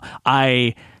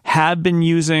 I have been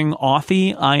using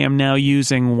Authy. I am now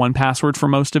using 1Password for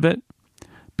most of it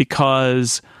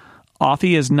because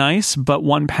Authy is nice, but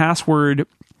 1Password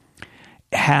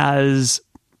has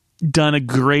done a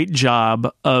great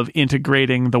job of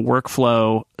integrating the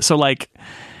workflow. So like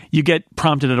you get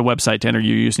prompted at a website to enter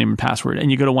your username and password,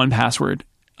 and you go to 1Password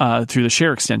through the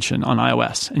share extension on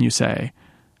iOS, and you say,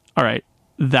 all right,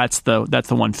 that's the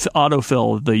one,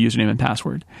 autofill the username and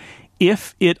password.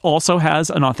 If it also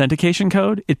has an authentication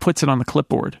code, it puts it on the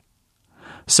clipboard.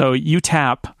 So you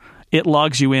tap, it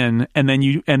logs you in, and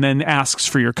then asks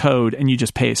for your code, and you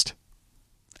just paste,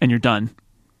 and you're done.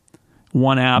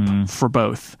 One app for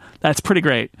both. That's pretty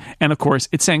great. And of course,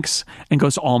 it syncs and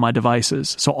goes to all my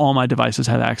devices. So all my devices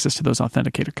have access to those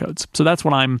authenticator codes. So that's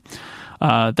what I'm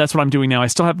doing now. I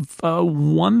still have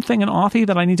one thing in Authy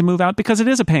that I need to move out because it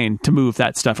is a pain to move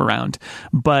that stuff around.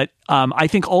 But I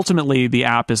think ultimately the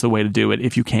app is the way to do it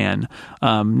if you can.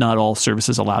 Not all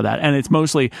services allow that, and it's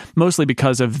mostly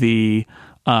because of the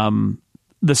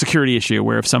security issue,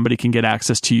 where if somebody can get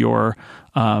access to your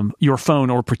phone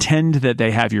or pretend that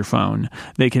they have your phone,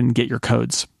 they can get your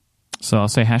codes. So I'll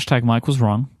say #Mike was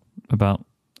wrong about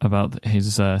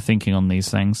his thinking on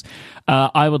these things.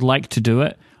 I would like to do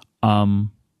it.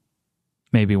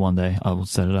 Maybe one day I will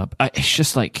set it up. It's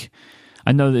just like,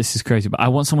 I know this is crazy, but I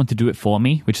want someone to do it for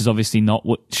me, which is obviously not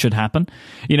what should happen.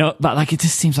 But like, it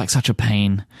just seems like such a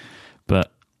pain.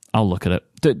 But I'll look at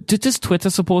it. Does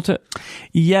Twitter support it?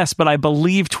 Yes, but I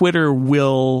believe Twitter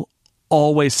will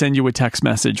always send you a text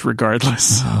message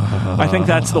regardless. I think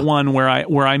that's the one where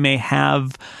I may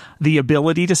have the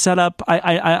ability to set up.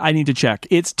 I need to check.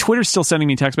 Twitter's still sending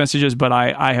me text messages, but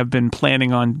I have been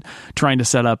planning on trying to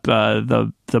set up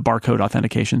the barcode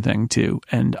authentication thing too.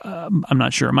 And I'm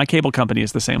not sure. My cable company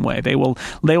is the same way. They will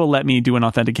let me do an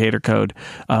authenticator code,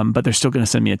 but they're still going to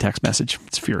send me a text message.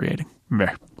 It's infuriating.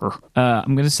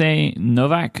 I'm going to say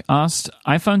Novak asked,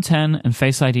 iPhone 10 and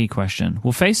Face ID question.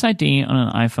 Will Face ID on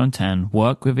an iPhone 10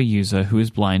 work with a user who is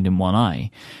blind in one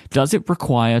eye? Does it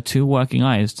require two working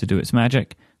eyes to do its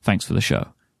magic? Thanks for the show.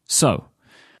 So,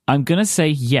 I'm going to say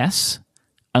yes,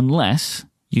 unless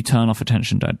you turn off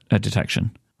attention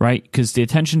detection, right? Because the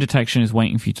attention detection is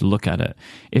waiting for you to look at it.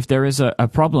 If there is a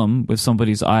problem with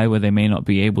somebody's eye where they may not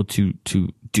be able to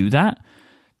do that,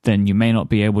 then you may not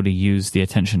be able to use the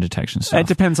attention detection stuff. It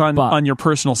depends on your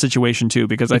personal situation too,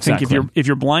 because I think if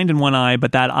you're blind in one eye,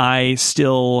 but that eye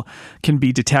still can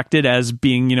be detected as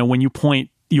being, when you point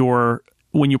your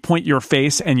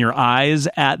face and your eyes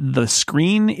at the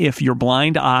screen, if your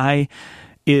blind eye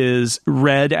is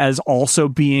read as also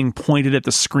being pointed at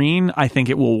the screen, I think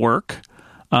it will work.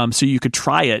 So you could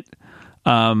try it.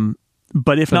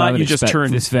 But if not, you just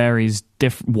turn. This varies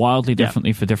wildly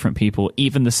differently for different people,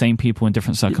 even the same people in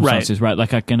different circumstances, right?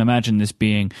 Like I can imagine this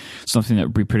being something that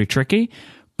would be pretty tricky.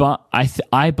 But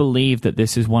I believe that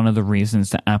this is one of the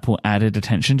reasons that Apple added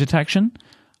attention detection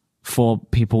for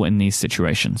people in these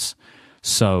situations.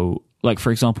 So, like,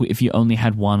 for example, if you only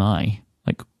had one eye,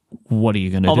 like, what are you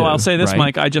going to do? Although I'll say this, right?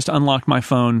 Mike, I just unlocked my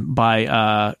phone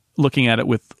by looking at it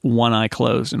with one eye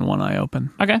closed and one eye open.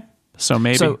 Okay. So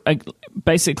maybe. So,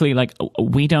 basically, like,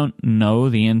 we don't know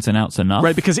the ins and outs enough.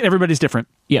 Right, because everybody's different.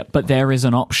 Yeah, but there is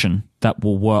an option that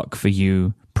will work for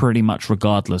you pretty much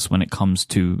regardless when it comes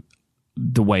to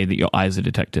the way that your eyes are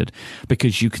detected,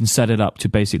 because you can set it up to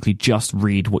basically just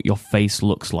read what your face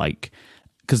looks like.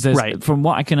 Because from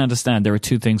what I can understand, there are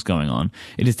two things going on.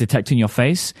 It is detecting your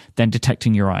face, then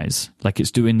detecting your eyes. Like, it's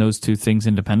doing those two things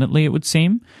independently, it would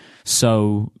seem.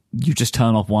 So you just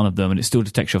turn off one of them and it still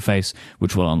detects your face,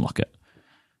 which will unlock it.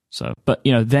 So, but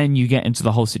then you get into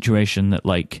the whole situation that,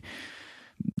 like,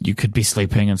 you could be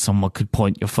sleeping and someone could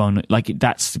point your phone, like,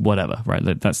 that's whatever, right?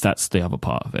 That's the other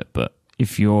part of it. But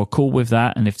if you're cool with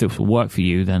that and if this will work for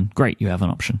you, then great, you have an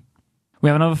option. We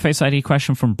have another Face ID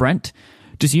question from Brent.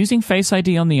 Does using Face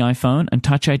ID on the iPhone and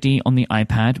Touch ID on the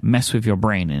iPad mess with your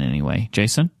brain in any way?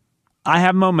 Jason? I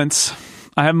have moments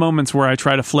where I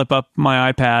try to flip up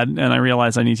my iPad and I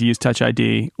realize I need to use Touch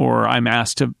ID, or I'm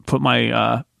asked to put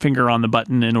my finger on the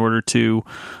button in order to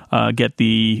get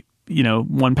the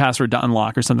 1Password to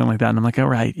unlock or something like that. And I'm like, all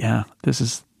right, yeah, this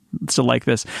is still like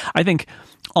this. I think,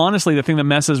 honestly, the thing that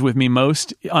messes with me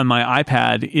most on my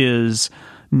iPad is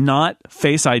not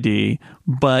Face ID,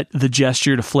 but the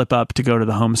gesture to flip up to go to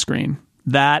the home screen.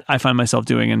 That I find myself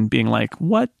doing and being like,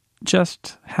 what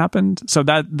just happened? So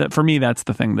that for me, that's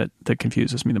the thing that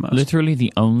confuses me the most. Literally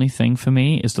the only thing for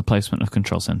me is the placement of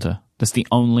Control Center. That's the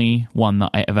only one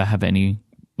that I ever have any,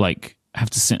 like, have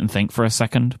to sit and think for a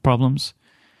second problems.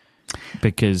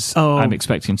 Because I'm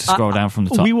expecting to scroll down from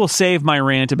the top. We will save my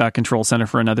rant about Control Center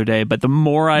for another day, but the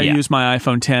more I use my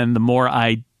iPhone 10, the more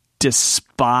I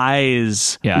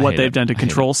despise what they've done to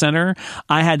Control Center.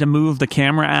 I had to move the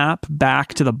camera app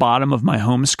back to the bottom of my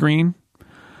home screen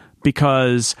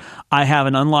because I have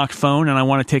an unlocked phone and I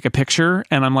want to take a picture,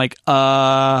 and I'm like,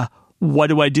 what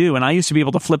do I do? And I used to be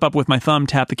able to flip up with my thumb,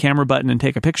 tap the camera button, and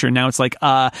take a picture. Now it's like,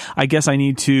 I guess I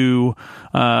need to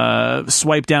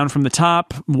swipe down from the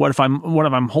top. What if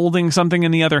I'm holding something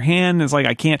in the other hand? It's like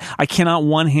I cannot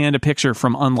one hand a picture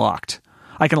from unlocked.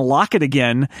 I can lock it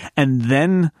again and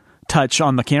then touch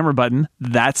on the camera button.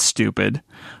 That's stupid.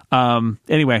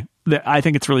 Anyway, I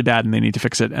think it's really bad and they need to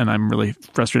fix it, and I'm really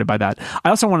frustrated by that. I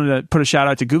also wanted to put a shout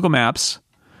out to Google Maps,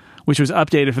 which was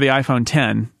updated for the iPhone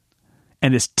 10.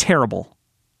 And is terrible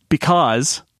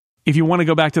because if you want to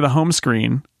go back to the home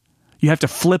screen, you have to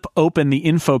flip open the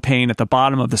info pane at the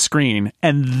bottom of the screen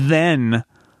and then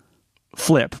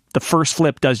flip. The first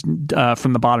flip does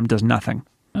from the bottom does nothing.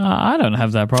 I don't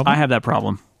have that problem. I have that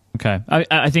problem. Okay.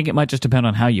 I think it might just depend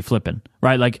on how you're flipping,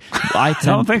 right? Like, I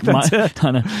don't think that's it.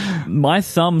 My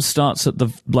thumb starts at the,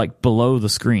 like, below the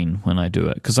screen when I do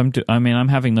it. Because I'm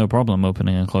having no problem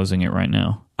opening and closing it right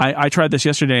now. I tried this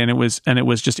yesterday and it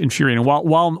was just infuriating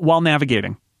while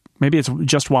navigating. Maybe it's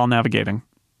just while navigating.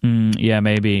 Yeah,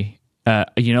 maybe.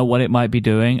 You know what it might be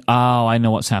doing? Oh, I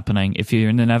know what's happening. If you're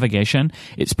in the navigation,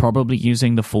 it's probably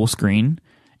using the full screen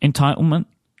entitlement.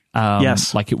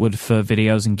 Yes. Like it would for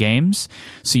videos and games.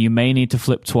 So you may need to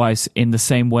flip twice in the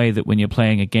same way that when you're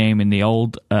playing a game in the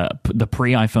old, the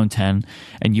pre-iPhone 10,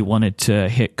 and you wanted to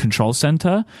hit Control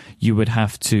Center, you would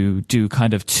have to do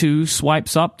kind of 2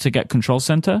 swipes up to get Control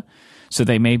Center. So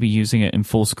they may be using it in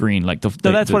full screen, like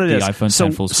that's what it is. iPhone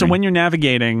 10 full screen. So when you're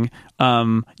navigating,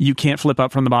 you can't flip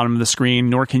up from the bottom of the screen,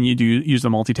 nor can you use the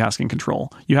multitasking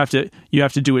control. You have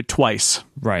to do it twice.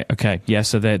 Right. Okay. Yeah.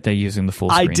 So they're using the full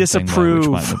screen. I disapprove.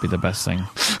 Thing, which might not be the best thing.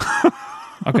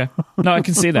 Okay. No, I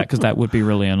can see that because that would be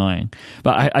really annoying.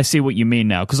 But I see what you mean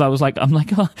now because I'm like,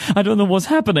 oh, I don't know what's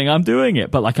happening. I'm doing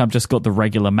it, but like I've just got the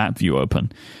regular map view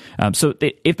open. So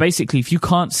if you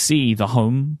can't see the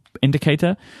home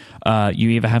indicator, you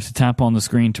either have to tap on the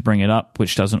screen to bring it up,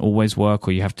 which doesn't always work,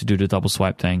 or you have to do the double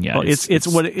swipe thing. Yeah, well, it's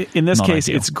what in this case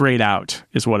ideal. It's grayed out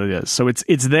is what it is. So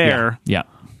it's there. Yeah.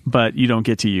 But you don't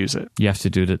get to use it. You have to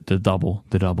do the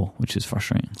double, which is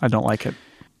frustrating. I don't like it.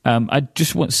 I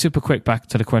just want super quick back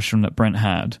to the question that Brent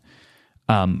had.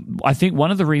 I think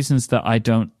one of the reasons that I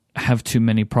don't have too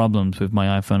many problems with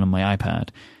my iPhone and my iPad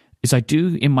is I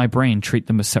do in my brain treat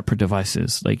them as separate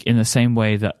devices, like in the same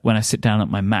way that when I sit down at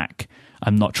my Mac,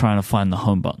 I'm not trying to find the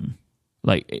home button.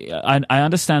 Like I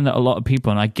understand that a lot of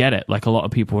people, and I get it, like a lot of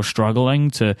people are struggling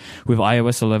with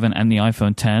iOS 11 and the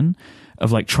iPhone 10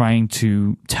 of like trying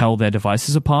to tell their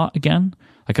devices apart again.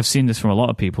 Like I've seen this from a lot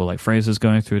of people, like Fraser's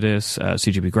going through this,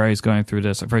 CGP Grey's going through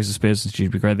this, like Fraser Spears and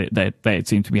CGP Grey, they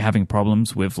seem to be having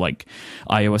problems with like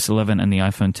iOS 11 and the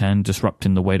iPhone 10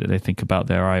 disrupting the way that they think about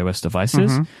their iOS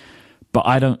devices. Mm-hmm. But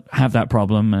I don't have that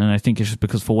problem, and I think it's just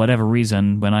because for whatever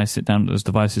reason, when I sit down at those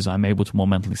devices, I'm able to more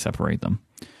mentally separate them.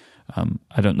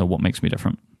 I don't know what makes me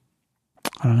different.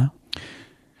 I don't know.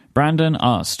 Brandon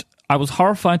asked, I was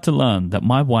horrified to learn that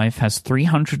my wife has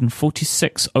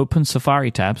 346 open Safari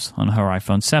tabs on her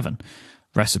iPhone 7.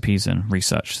 Recipes and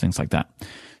research, things like that.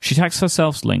 She texts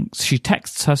herself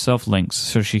links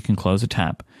so she can close a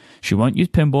tab. She won't use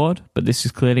Pinboard, but this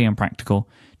is clearly impractical.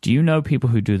 Do you know people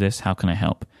who do this? How can I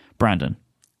help? Brandon.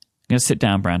 I'm going to sit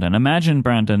down, Brandon. Imagine,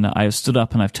 Brandon, that I have stood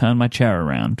up and I've turned my chair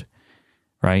around,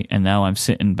 right? And now I'm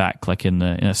sitting back like in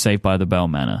a Saved by the Bell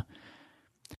manner.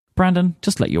 Brandon,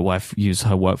 just let your wife use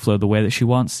her workflow the way that she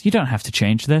wants. You don't have to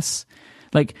change this.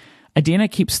 Like, Adina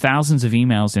keeps thousands of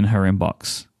emails in her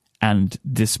inbox, and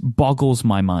this boggles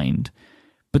my mind.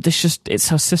 But it's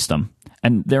her system,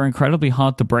 and they're incredibly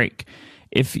hard to break.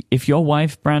 If your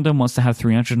wife, Brandon, wants to have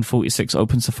 346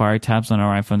 open Safari tabs on her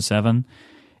iPhone 7,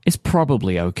 it's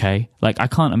probably okay. Like, I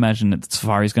can't imagine that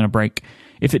Safari's going to break.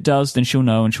 If it does, then she'll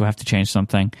know and she'll have to change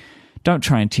something. Don't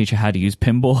try and teach her how to use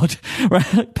Pinboard. Right?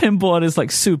 Pinboard is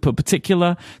like super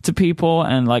particular to people,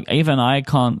 and like even I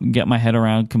can't get my head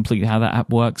around completely how that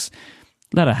app works.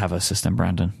 Let her have her system,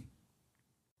 Brandon.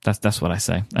 That's what I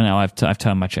say. And now I've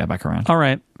turned my chair back around. All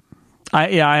right. I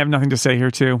have nothing to say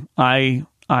here too. I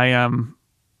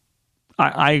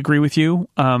I agree with you.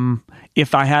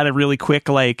 If I had a really quick,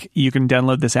 like, you can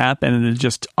download this app and it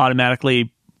just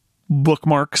automatically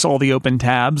bookmarks all the open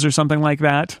tabs or something like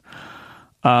that,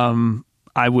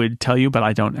 I would tell you, but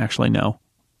I don't actually know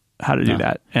how to do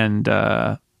that. And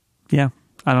yeah,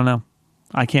 I don't know.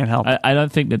 I can't help. I don't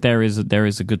think that there is a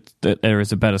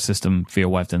better system for your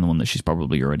wife than the one that she's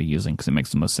probably already using, because it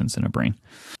makes the most sense in her brain.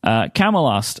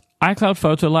 Camel asked, iCloud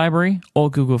Photo Library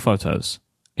or Google Photos?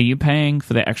 Are you paying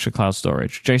for the extra cloud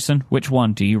storage? Jason, which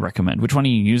one do you recommend? Which one are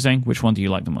you using? Which one do you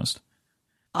like the most?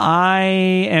 I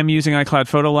am using iCloud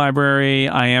Photo Library.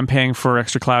 I am paying for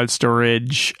extra cloud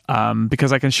storage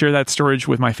because I can share that storage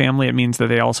with my family. It means that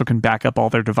they also can back up all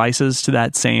their devices to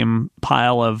that same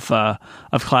pile of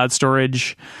cloud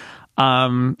storage.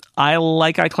 I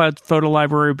like iCloud Photo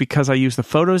Library because I use the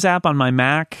Photos app on my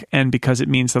Mac, and because it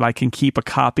means that I can keep a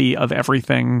copy of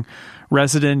everything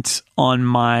resident on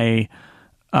my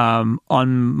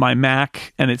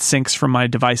Mac, and it syncs from my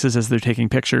devices as they're taking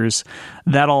pictures.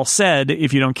 That all said,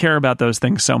 if you don't care about those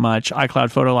things so much,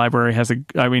 iCloud Photo Library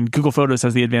Google Photos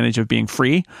has the advantage of being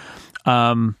free.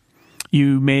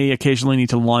 You may occasionally need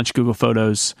to launch Google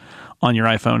Photos on your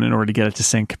iPhone in order to get it to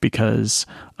sync because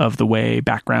of the way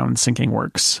background syncing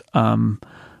works.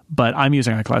 But I'm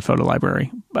using iCloud Photo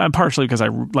Library, partially because I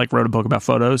wrote a book about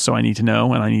photos, so I need to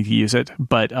know and I need to use it.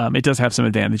 But it does have some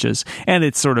advantages, and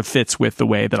it sort of fits with the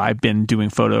way that I've been doing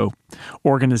photo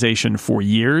organization for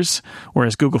years.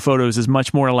 Whereas Google Photos is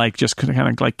much more like just kind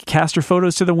of like cast your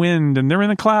photos to the wind, and they're in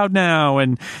the cloud now,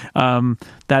 and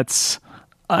that's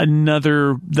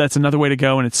another way to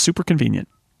go, and it's super convenient.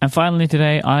 And finally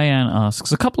today, Ian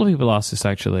asks, a couple of people asked this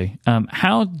actually,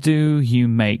 how do you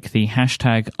make the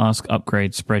hashtag Ask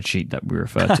Upgrade spreadsheet that we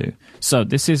refer to? So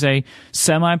this is a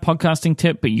semi-podcasting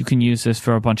tip, but you can use this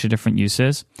for a bunch of different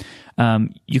uses.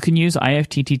 You can use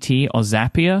IFTTT or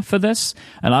Zapier for this,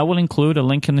 and I will include a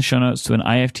link in the show notes to an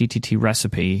IFTTT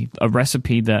recipe, a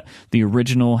recipe that the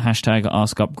original hashtag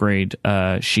Ask Upgrade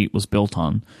sheet was built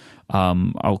on.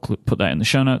 I'll put that in the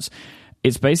show notes.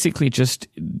 It's basically just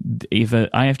either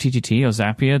IFTTT or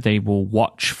Zapier. They will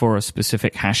watch for a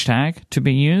specific hashtag to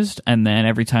be used, and then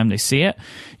every time they see it,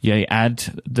 you add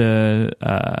the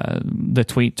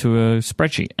tweet to a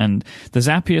spreadsheet. And the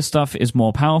Zapier stuff is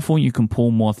more powerful. You can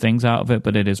pull more things out of it,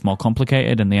 but it is more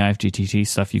complicated. And the IFTTT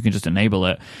stuff, you can just enable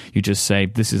it. You just say,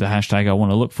 this is a hashtag I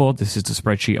want to look for. This is the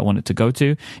spreadsheet I want it to go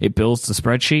to. It builds the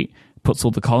spreadsheet, puts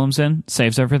all the columns in,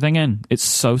 saves everything in. It's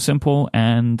so simple,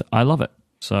 and I love it.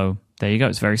 So there you go.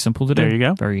 It's very simple to do. There you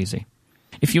go. Very easy.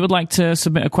 If you would like to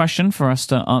submit a question for us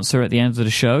to answer at the end of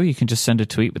the show, you can just send a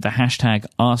tweet with the hashtag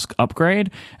AskUpgrade,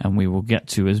 and we will get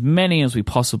to as many as we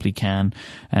possibly can.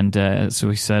 And as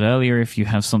we said earlier, if you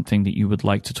have something that you would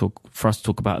like for us to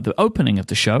talk about at the opening of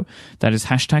the show, that is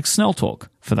hashtag SnellTalk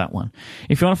for that one.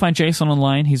 If you want to find Jason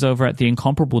online, he's over at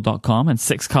theincomparable.com and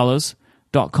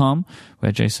sixcolors.com,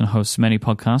 where Jason hosts many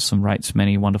podcasts and writes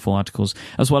many wonderful articles,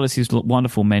 as well as his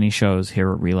wonderful many shows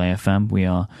here at Relay FM. We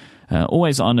are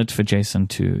always honored for Jason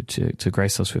to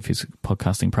grace us with his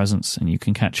podcasting presence, and you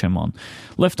can catch him on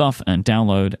Liftoff and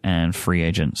Download and Free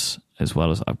Agents, as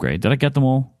well as Upgrade. Did I get them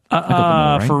all? I got them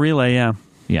all, right? For Relay, yeah.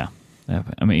 Yeah.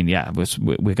 I mean, yeah,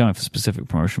 we're going for specific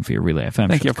promotion for your Relay FM.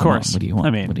 Thank you, of course. What do you want?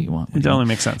 I mean, what do you want? It only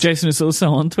makes sense. Jason is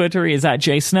also on Twitter. He is at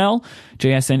JSnell,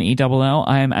 JSNELL.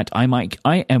 I am at IMyke,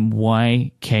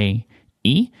 IMYKE.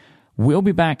 We'll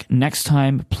be back next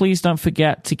time. Please don't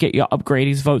forget to get your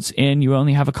Upgradies votes in. You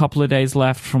only have a couple of days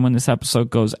left from when this episode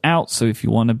goes out. So if you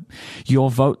want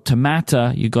your vote to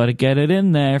matter, you got to get it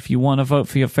in there. If you want to vote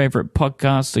for your favorite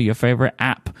podcast or your favorite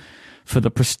app for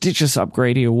the prestigious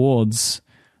Upgradie Awards,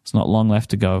 it's not long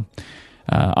left to go.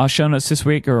 Our show notes this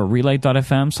week are at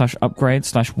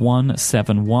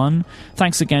relay.fm/upgrade/171.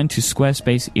 Thanks again to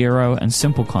Squarespace, Eero, and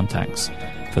Simple Contacts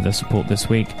for their support this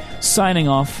week. Signing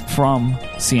off from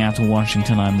Seattle,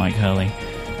 Washington, I'm Myke Hurley.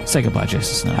 Say goodbye,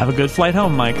 Jason Snell. Have a good flight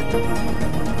home, Mike.